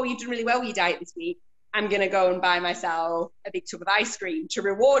 oh, you've done really well with your diet this week, I'm going to go and buy myself a big tub of ice cream to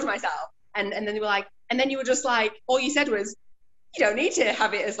reward myself. And then they were like, and then you were just like, all you said was, you don't need to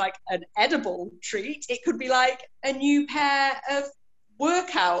have it as like an edible treat. It could be like a new pair of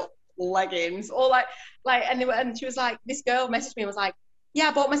workout leggings, or and she was like, this girl messaged me and was like, yeah,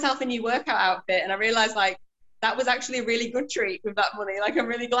 I bought myself a new workout outfit. And I realized like that was actually a really good treat with that money. Like, I'm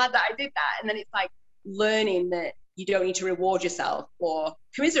really glad that I did that. And then it's like learning that you don't need to reward yourself or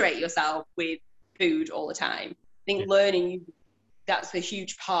commiserate yourself with food all the time. I think learning, that's a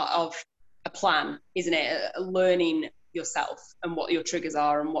huge part of a plan, isn't it? Learning yourself and what your triggers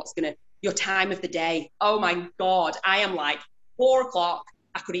are and your time of the day. Oh my God, I am like 4 o'clock,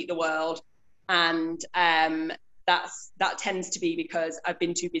 I could eat the world. And that tends to be because I've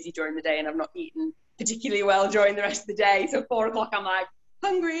been too busy during the day and I've not eaten particularly well during the rest of the day. So 4 o'clock, I'm like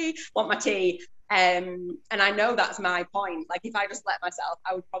hungry, want my tea. And I know that's my point. Like if I just let myself,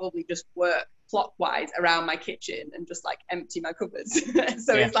 I would probably just work clockwise around my kitchen and just like empty my cupboards.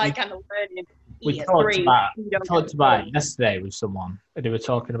 So it's like kind of learning. We talked about it yesterday with someone. They were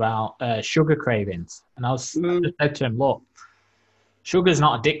talking about sugar cravings, and I just said to him, "Look, sugar's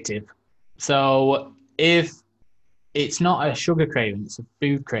not addictive. So if it's not a sugar craving, it's a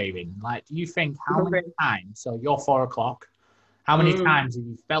food craving. Like, do you think how many times? So you're 4 o'clock. How many times have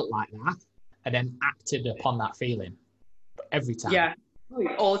you felt like that, and then acted upon that feeling? Every time. Yeah,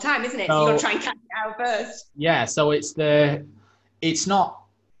 all the time, isn't it? So you got to try and catch it out first. Yeah. So it's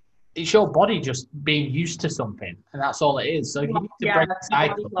your body just being used to something, and that's all it is. So you need to break the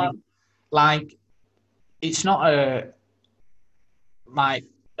cycle. Like, it's not a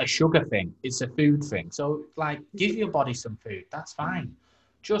sugar thing, it's a food thing. So like, give your body some food, that's fine.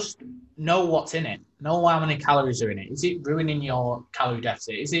 Just know what's in it, know how many calories are in it. Is it ruining your calorie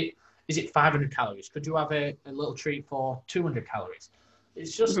deficit? Is it 500 calories? Could you have a little treat for 200 calories?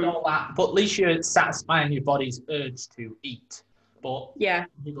 It's just all that, but at least you're satisfying your body's urge to eat. But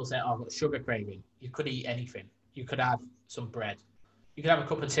people say, oh, I've got a sugar craving. You could eat anything. You could have some bread, you could have a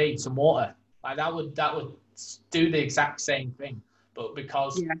cup of tea, some water. Like that would do the exact same thing. But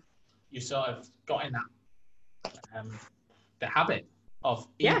because you sort of got in that the habit of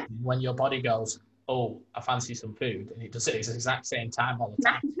eating when your body goes, oh, I fancy some food, and it does it at the exact same time all the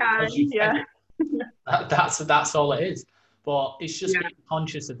time. That's all it is. But it's just being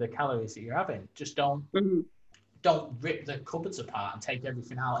conscious of the calories that you're having. Just don't rip the cupboards apart and take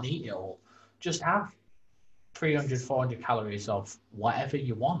everything out and eat it all. Just have 300, 400 calories of whatever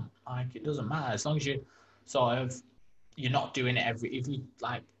you want. Like, it doesn't matter as long as you sort of. You're not doing it if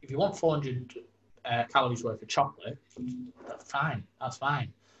you want 400 calories worth of chocolate, that's fine.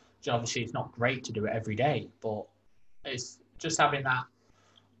 So obviously it's not great to do it every day, but it's just having that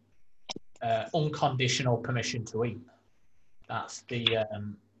unconditional permission to eat. That's the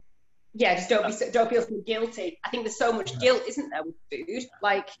just don't feel so guilty. I think there's so much guilt, isn't there, with food?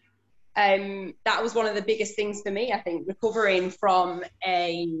 Like that was one of the biggest things for me, I think, recovering from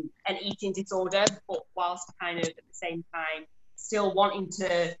an eating disorder, but whilst kind of at the same time still wanting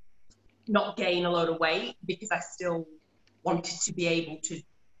to not gain a load of weight, because I still wanted to be able to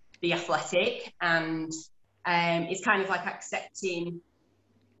be athletic. And it's kind of like accepting,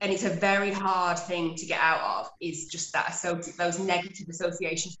 and it's a very hard thing to get out of, is just that those negative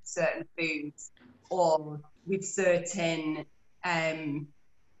associations with certain foods or with certain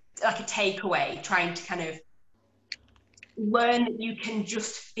like a takeaway, trying to kind of learn that you can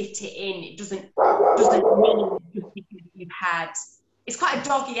just fit it in. It doesn't mean just because you've had. It's quite a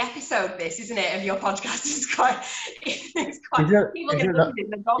doggy episode, this, isn't it, of your podcast? It's quite. He's at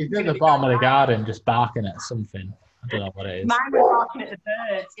the bottom of the garden, just barking at something. I don't know what it is. Mine was barking at the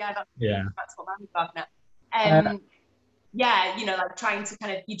birds. That's what mine was barking at. Like trying to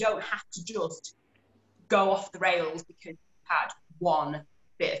kind of, you don't have to just go off the rails because you've had one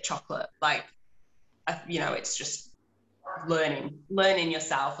bit of chocolate. Like, it's just learning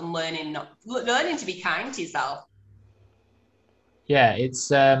yourself and learning to be kind to yourself. Yeah, it's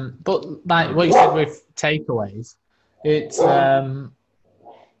but like what you said with takeaways, it's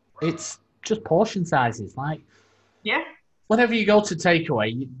just portion sizes. Like, whenever you go to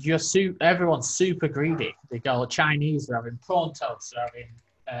takeaway, everyone's super greedy. They go Chinese, they're having prawn toast, they're having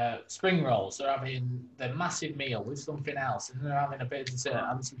spring rolls, they're having their massive meal with something else, and they're having a bit of dessert,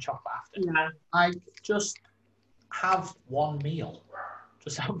 having some chocolate after. Like, just have one meal.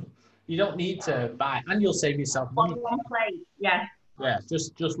 You don't need to buy, and you'll save yourself money. One plate,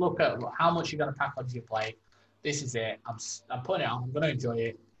 just look at how much you're going to pack onto your plate. This is it. I'm putting it on. I'm going to enjoy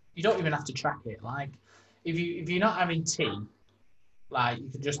it. You don't even have to track it. Like, if you're not having tea, like, you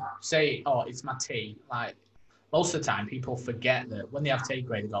can just say, oh, it's my tea. Like, most of the time, people forget that when they have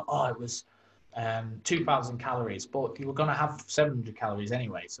takeaway, they go, oh, it was 2,000 calories, but you were going to have 700 calories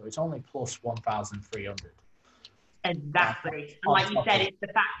anyway, so it's only plus 1,300. Exactly. And like you said, it's the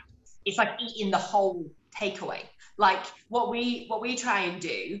fact, it's like eating the whole takeaway. Like, what we try and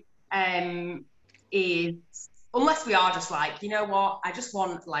do is, unless we are just like, you know what, I just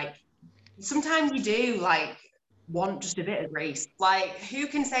want, like, sometimes you do, like, want just a bit of grease. Like, who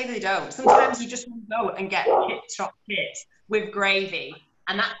can say they don't? Sometimes you just want to go and get chopped chips with gravy,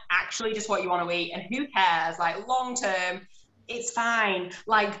 and that's actually just what you want to eat. And who cares? Like, long term, it's fine.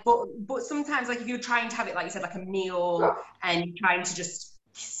 Like, but sometimes, like, if you're trying to have it, like you said, like a meal, and you're trying to just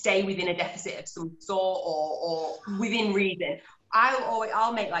stay within a deficit of some sort or within reason,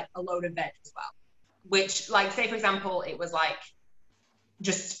 I'll make like a load of veg as well. which, like, say for example, it was like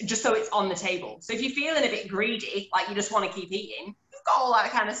just so it's on the table. So if you're feeling a bit greedy, like you just want to keep eating, you've got all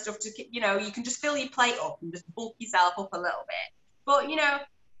that kind of stuff to, you know, you can just fill your plate up and just bulk yourself up a little bit. But you know,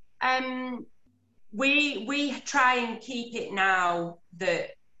 we try and keep it now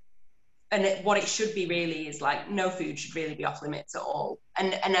that, and what it should be really is like no food should really be off limits at all.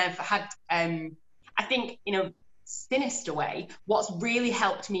 And I've had I think, you know, sinister way, what's really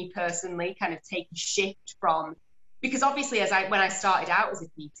helped me personally kind of take a shift from, because obviously when I started out as a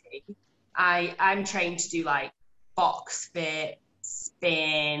PT, I'm trained to do like box fit,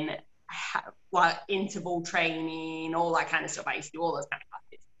 spin, like interval training, all that kind of stuff. I used to do all those kind of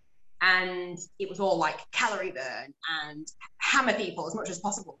classes. And it was all like calorie burn and hammer people as much as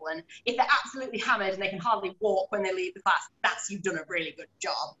possible. And if they're absolutely hammered and they can hardly walk when they leave the class, that's, you've done a really good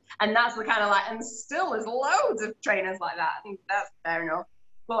job. And that's the kind of like, and still there's loads of trainers like that. I think that's fair enough.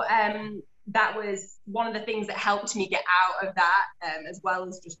 But that was one of the things that helped me get out of that, as well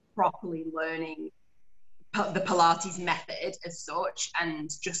as just properly learning the Pilates method as such.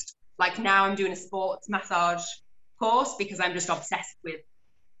 And just like now I'm doing a sports massage course because I'm just obsessed with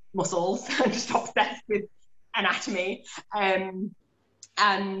muscles. I'm just obsessed with anatomy, and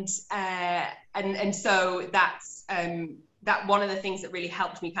so that's that one of the things that really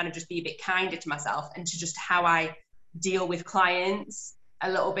helped me kind of just be a bit kinder to myself and to just how I deal with clients a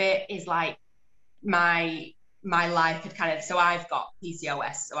little bit is like my life had kind of, so I've got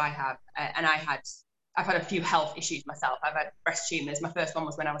PCOS, so I have and I've had a few health issues myself. I've had breast tumors. My first one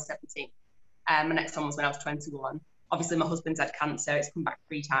was when I was 17. My next one was when I was 21. Obviously, my husband's had cancer. It's come back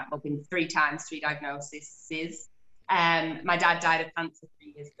 3 times. Well, been 3 times, 3 diagnoses. My dad died of cancer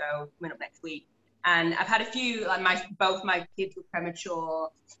 3 years ago, coming up next week. And I've had a few, like both my kids were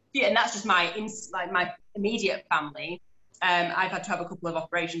premature. Yeah, and that's just my immediate family. I've had to have a couple of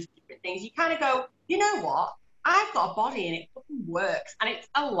operations for different things. You kind of go, you know what? I've got a body and it fucking works and it's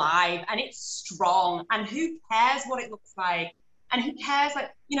alive and it's strong. And who cares what it looks like? And who cares, like,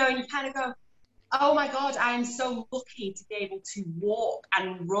 you know, and you kind of go, oh my God, I am so lucky to be able to walk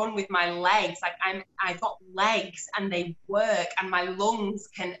and run with my legs. Like I've got legs and they work and my lungs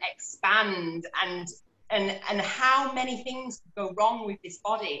can expand and how many things could go wrong with this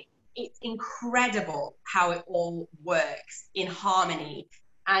body. It's incredible how it all works in harmony.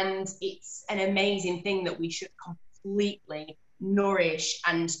 And it's an amazing thing that we should completely nourish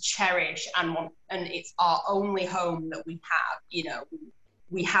and cherish and want, and it's our only home that we have, you know.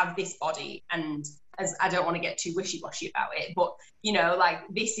 We have this body, and as I don't want to get too wishy-washy about it, but you know, like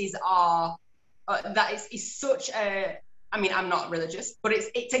this is our that is such a, I mean, I'm not religious, but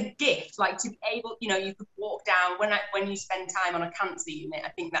it's a gift, like to be able, you know, you could walk down when you spend time on a cancer unit. I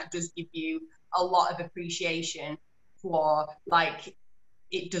think that does give you a lot of appreciation for, like,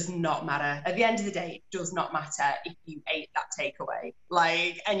 it does not matter. At the end of the day, it does not matter if you ate that takeaway,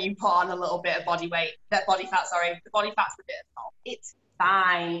 like, and you put on a little bit of body fat, the body fat's a bit of salt. It's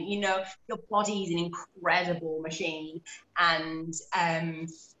fine, you know, your body is an incredible machine. And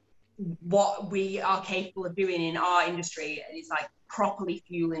what we are capable of doing in our industry is like properly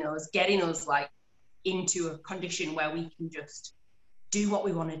fueling us, getting us like into a condition where we can just do what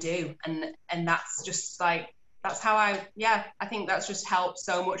we want to do. And that's just like, that's how I think that's just helped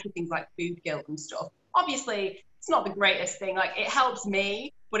so much with things like food guilt and stuff. Obviously, it's not the greatest thing. Like, it helps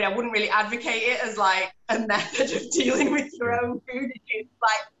me, but I wouldn't really advocate it as like a method of dealing with your own food issues.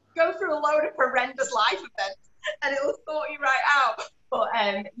 Like, go through a load of horrendous life events and it will sort you right out. But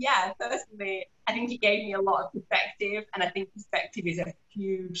personally, I think it gave me a lot of perspective, and I think perspective is a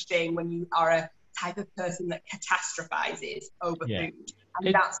huge thing when you are a type of person that catastrophizes over food.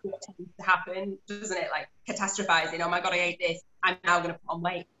 And that's what tends to happen, doesn't it? Like catastrophizing, oh my God, I ate this, I'm now going to put on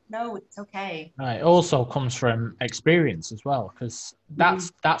weight. No, it's okay. It also comes from experience as well, because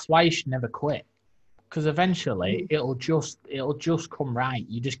that's why you should never quit. Because eventually it'll just come right.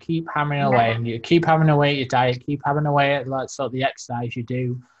 You just keep hammering away, and you keep hammering away at your diet, keep hammering away at like sort of the exercise you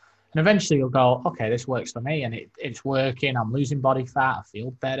do, and eventually you'll go, okay, this works for me, and it's working. I'm losing body fat. I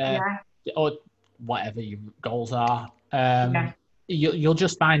feel better, or whatever your goals are. You'll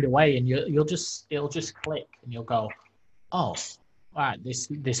just find a way, and it'll just click, and you'll go, oh, right,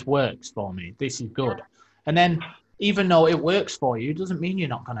 this works for me. This is good. And then even though it works for you, it doesn't mean you're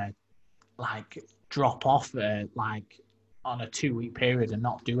not gonna like drop off like on a 2-week period and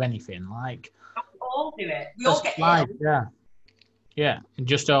not do anything. Like, we all do it. We all get ill. Yeah, and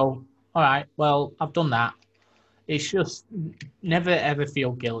just go, all right, well, I've done that. It's just never ever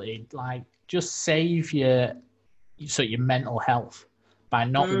feel guilty. Like, just save your mental health by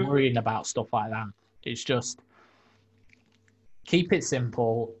not worrying about stuff like that. It's just keep it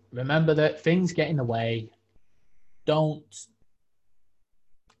simple. Remember that things get in the way.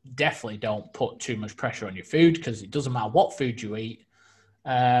 Definitely don't put too much pressure on your food, because it doesn't matter what food you eat.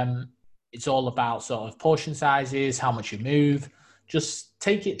 It's all about sort of portion sizes, how much you move. Just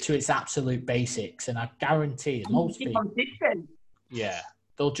take it to its absolute basics, and I guarantee most people, yeah,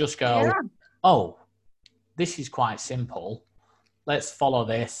 they'll just go, "Oh, this is quite simple. Let's follow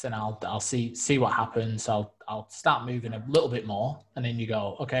this, and I'll see what happens. I'll start moving a little bit more," and then you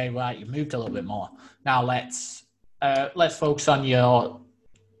go, "Okay, right, you've moved a little bit more. Now let's focus on your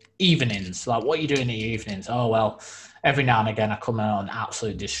evenings. Like, what are you doing in the evenings?" "Oh, well, every now and again I come out and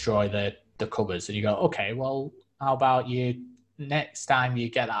absolutely destroy the cupboards." And you go, "Okay, well, how about you next time you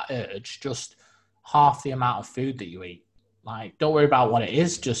get that urge, just half the amount of food that you eat. Like, don't worry about what it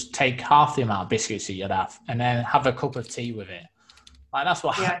is. Just take half the amount of biscuits that you'd have, and then have a cup of tea with it." Like, that's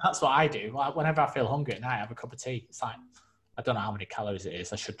what that's what I do. Like, whenever I feel hungry at night, I have a cup of tea. It's like, I don't know how many calories it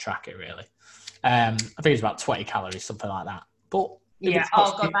is. I should track it, really. I think it's about 20 calories, something like that. But yeah,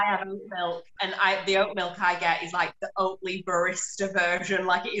 oh god, I have oat milk, and the oat milk I get is like the Oatly barista version.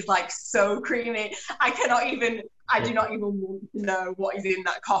 Like, it is like so creamy. I do not even want to know what is in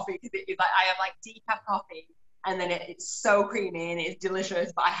that coffee, because it is like, I have like decaf coffee, and then it's so creamy and it's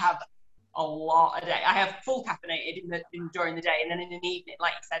delicious. But I have a lot a day. I have full caffeinated during the day, and then in an evening,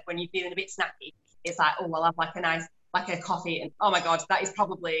 like you said, when you're feeling a bit snacky, it's like, oh, I'll have like a nice, like a coffee, and oh my god, that is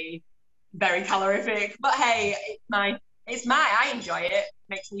probably very calorific. But hey, I enjoy it. It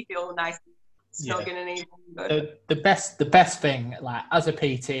makes me feel nice and snug and even good. The best thing, like, as a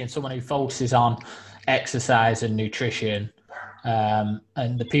PT and someone who focuses on exercise and nutrition,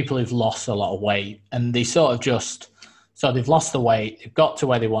 and the people who've lost a lot of weight, and they sort of they've lost the weight, they've got to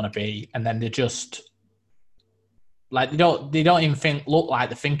where they want to be, and then they're just like, they don't even look like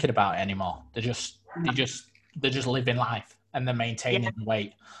they're thinking about it anymore. They're just living life, and they're maintaining the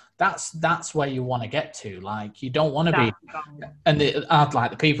weight. That's where you want to get to. Like, you don't want to be. And like,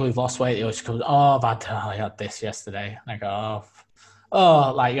 the people who've lost weight, they always go, "Oh, I had this yesterday." And I go,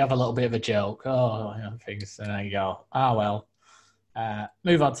 oh, like, you have a little bit of a joke. Oh, things. And then you go, "Oh, well,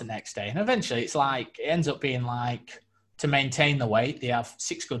 move on to the next day." And eventually it's like, it ends up being like, to maintain the weight, they have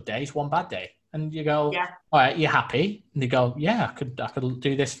 6 good days, 1 bad day. And you go, "All right, you're happy?" And they go, "Yeah, I could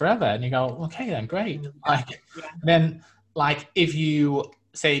do this forever." And you go, "Okay, then great." Like, then, like, if you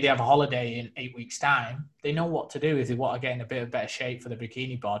say they have a holiday in 8 weeks' time, they know what to do if they want to get in a bit of better shape for the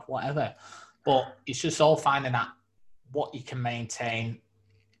bikini bod, whatever. But it's just all finding out what you can maintain,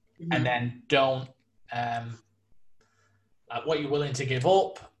 and then don't, like, what you're willing to give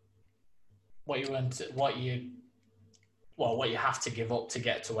up, what you have to give up to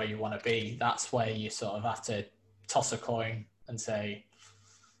get to where you want to be. That's where you sort of have to toss a coin and say,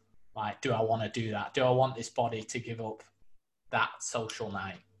 like, do I want to do that? Do I want this body to give up that social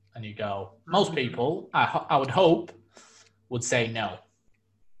night? And you go, most people, I would hope, would say no.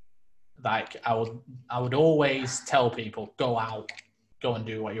 Like, I would always tell people, go out, go and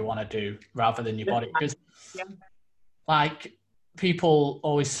do what you want to do, rather than your body. Because, like, people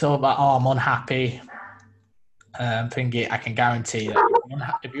always talk about, "Oh, I'm unhappy." Thingy, I can guarantee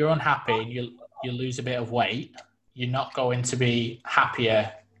that if you're unhappy and you lose a bit of weight, you're not going to be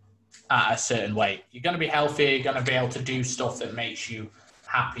happier at a certain weight. You're going to be healthier. You're going to be able to do stuff that makes you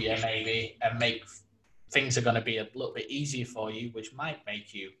happier, maybe, and make things are going to be a little bit easier for you, which might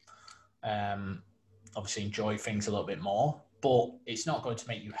make you obviously enjoy things a little bit more. But it's not going to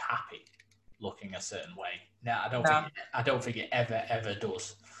make you happy looking a certain way. Now, I don't think it ever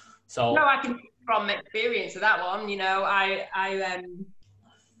does. So no, I can, from experience of that one,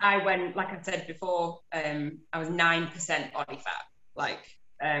 I went, like I said before, I was 9% body fat. Like,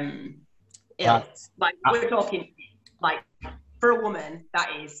 like, we're talking, like, for a woman, that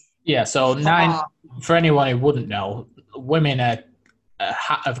is. Yeah, so 9, for anyone who wouldn't know, women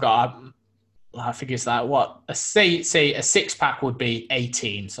have got, I think it's like, what, say a 6-pack would be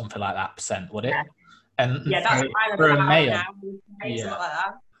 18, something like that %, would it? Yeah. And that's for a male, something like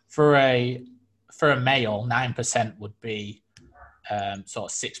that. For a male, 9% would be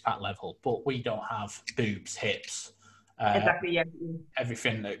sort of 6-pack level, but we don't have boobs, hips, exactly, yeah.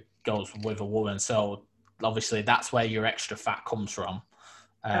 everything that goes with a woman. So obviously that's where your extra fat comes from.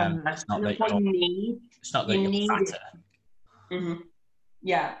 It's not that you're fatter. Mm-hmm.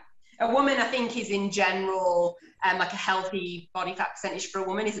 Yeah. A woman, I think, is in general, like, a healthy body fat percentage for a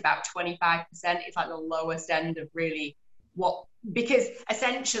woman is about 25%. It's like the lowest end of really because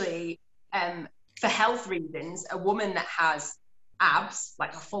essentially, for health reasons, a woman that has abs,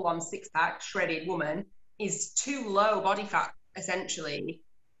 like a full-on 6-pack shredded woman, is too low body fat, essentially,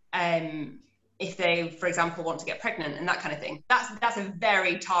 if they, for example, want to get pregnant and that kind of thing. That's a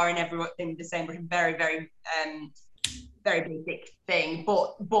very tar in everything the same, very, very very basic thing,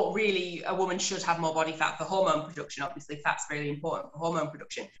 but really a woman should have more body fat for hormone production. Obviously fat's really important for hormone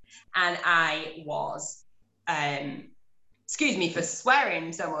production, and I was excuse me for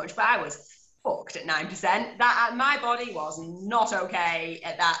swearing so much, but I was fucked at 9%. That my body was not okay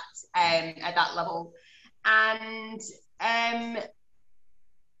at that level, and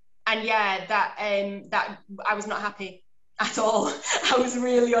yeah, that I was not happy at all. I was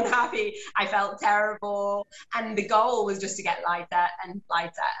really unhappy. I felt terrible, and the goal was just to get lighter and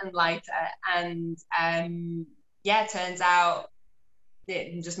lighter and lighter. And yeah, it turns out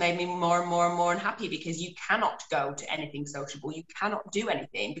it just made me more and more and more unhappy, because you cannot go to anything sociable. You cannot do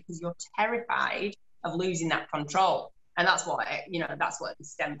anything because you're terrified of losing that control. And that's what that's what it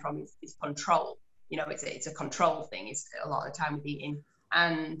stemmed from, is control. You know, it's a control thing. It's a lot of the time with eating.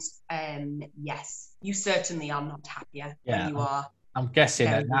 And yes, you certainly are not happier when you are. I'm guessing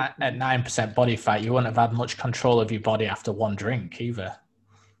at 9% body fat, you wouldn't have had much control of your body after one drink either.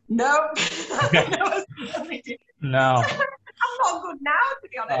 No. No. I'm not good now, to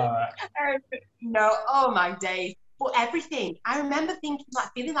be honest. No, oh my days. But everything. I remember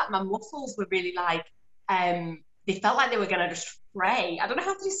feeling like my muscles were really like, they felt like they were going to just fray. I don't know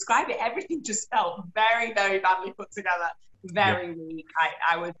how to describe it. Everything just felt very, very badly put together. Very weak.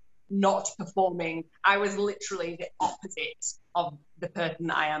 I was not performing. I was literally the opposite of the person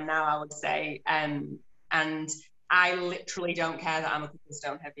that I am now, I would say. And I literally don't care that I'm a couple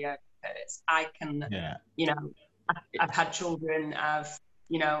stone heavier, because I can, I've had children.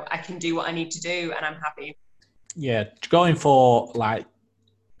 I can do what I need to do, and I'm happy. Yeah, going for like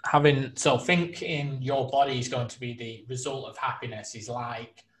thinking your body is going to be the result of happiness is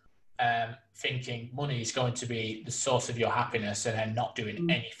like thinking money is going to be the source of your happiness, and then not doing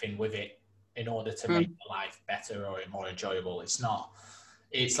anything with it in order to make your life better or more enjoyable. It's not.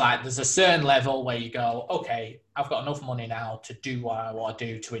 It's like there's a certain level where you go, okay, I've got enough money now to do what I want to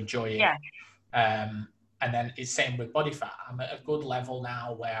do, to enjoy it. Yeah. And then it's same with body fat. I'm at a good level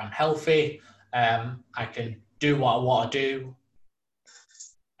now where I'm healthy. I can do what I want to do,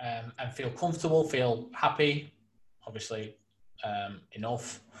 and feel comfortable, feel happy, obviously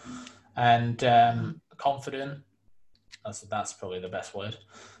enough, and confident. That's probably the best word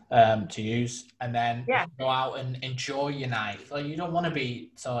to use. And then go out and enjoy your night. Like, you don't want to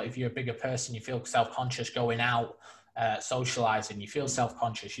be, so if you're a bigger person, you feel self-conscious going out, socializing, you feel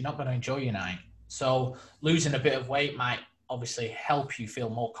self-conscious, you're not going to enjoy your night. So losing a bit of weight might obviously help you feel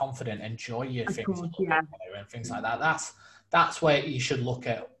more confident, enjoy your things, and things like that. That's where you should look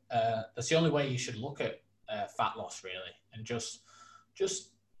at. That's the only way you should look at fat loss, really, and just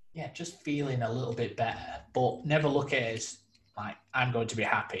feeling a little bit better, but never look at it as like, I'm going to be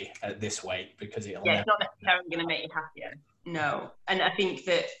happy at this weight, because it's not necessarily going to make you happier. No. And I think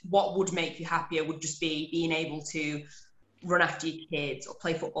that what would make you happier would just be being able to run after your kids, or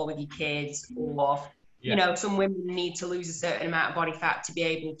play football with your kids, or some women need to lose a certain amount of body fat to be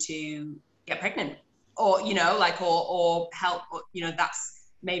able to get pregnant, or or help, that's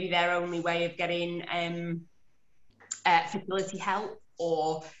maybe their only way of getting fertility help,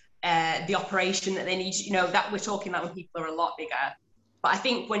 or the operation that they need, that we're talking about when people are a lot bigger. But I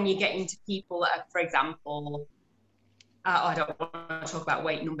think when you get into people that are, for example, I don't want to talk about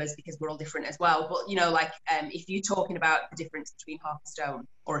weight numbers because we're all different as well, but if you're talking about the difference between half a stone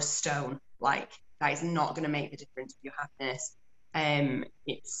or a stone, like, that is not going to make the difference with your happiness.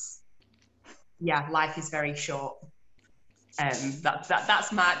 Life is very short.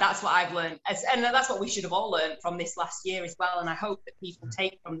 That's what I've learned, and that's what we should have all learned from this last year as well. And I hope that people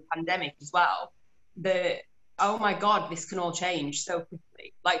take from the pandemic as well, that, oh my God, this can all change so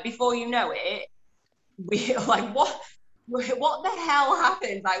quickly. Like, before you know it, we're like, what the hell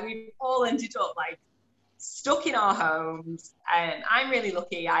happened? Like, we've all ended up like stuck in our homes. And I'm really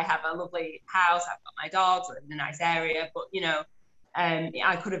lucky. I have a lovely house. I've got my dogs. I live in a nice area. But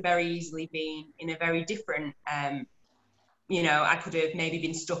I could have very easily been in a very different. I could have maybe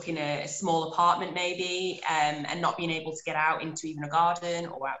been stuck in a small apartment, maybe, and not being able to get out into even a garden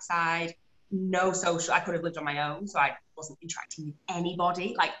or outside. No social. I could have lived on my own, so I wasn't interacting with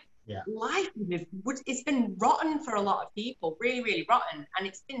anybody. Like, life it's been rotten for a lot of people, really, really rotten, and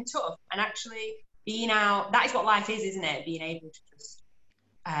it's been tough. And actually, being out, that is what life is, isn't it? Being able to just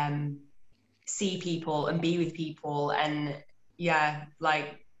see people and be with people, and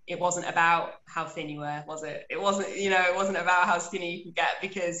it wasn't about how thin you were, was it? It wasn't, it wasn't about how skinny you could get,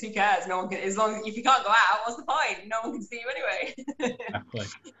 because who cares? No one can, as long as, if you can't go out, what's the point? No one can see you anyway.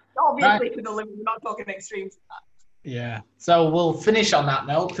 Exactly. Obviously, for the living, we're not talking extremes of that. Yeah. So we'll finish on that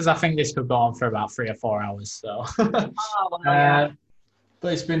note because I think this could go on for about 3 or 4 hours. So, Oh, well, yeah.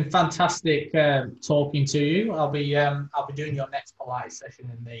 but it's been fantastic talking to you. I'll be doing your next Pilates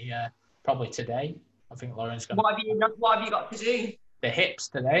session in the probably today. I think Lauren's going to What have you got to do? the hips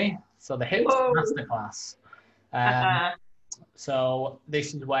today. So the hips Whoa. masterclass. Um, so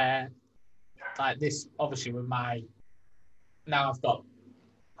this is where like this obviously with my now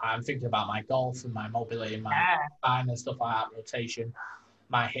I'm thinking about my golf and my mobility and my spine and stuff like that, rotation.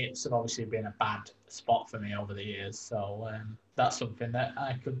 My hips have obviously been a bad spot for me over the years. So that's something that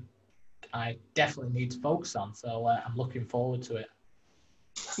I definitely need to focus on. So I'm looking forward to it.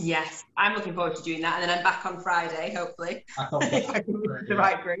 Yes, I'm looking forward to doing that. And then I'm back on Friday, hopefully. If I can meet the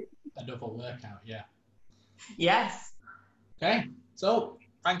right group. A double workout, yeah. Yes. Okay, so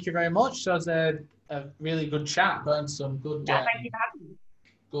thank you very much. So it was a really good chat, going some good, Thank you for having me.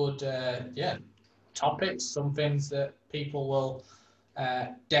 good, topics, some things that people will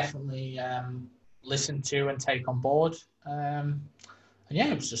definitely listen to and take on board. And yeah,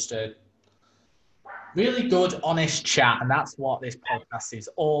 it was just a really good, honest chat, and that's what this podcast is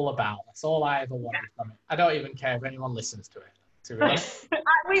all about. That's all I ever wanted from it. I don't even care if anyone listens to it. To be honest,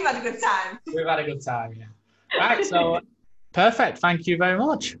 we've had a good time. We've had a good time, yeah. Right, so perfect. Thank you very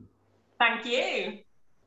much. Thank you.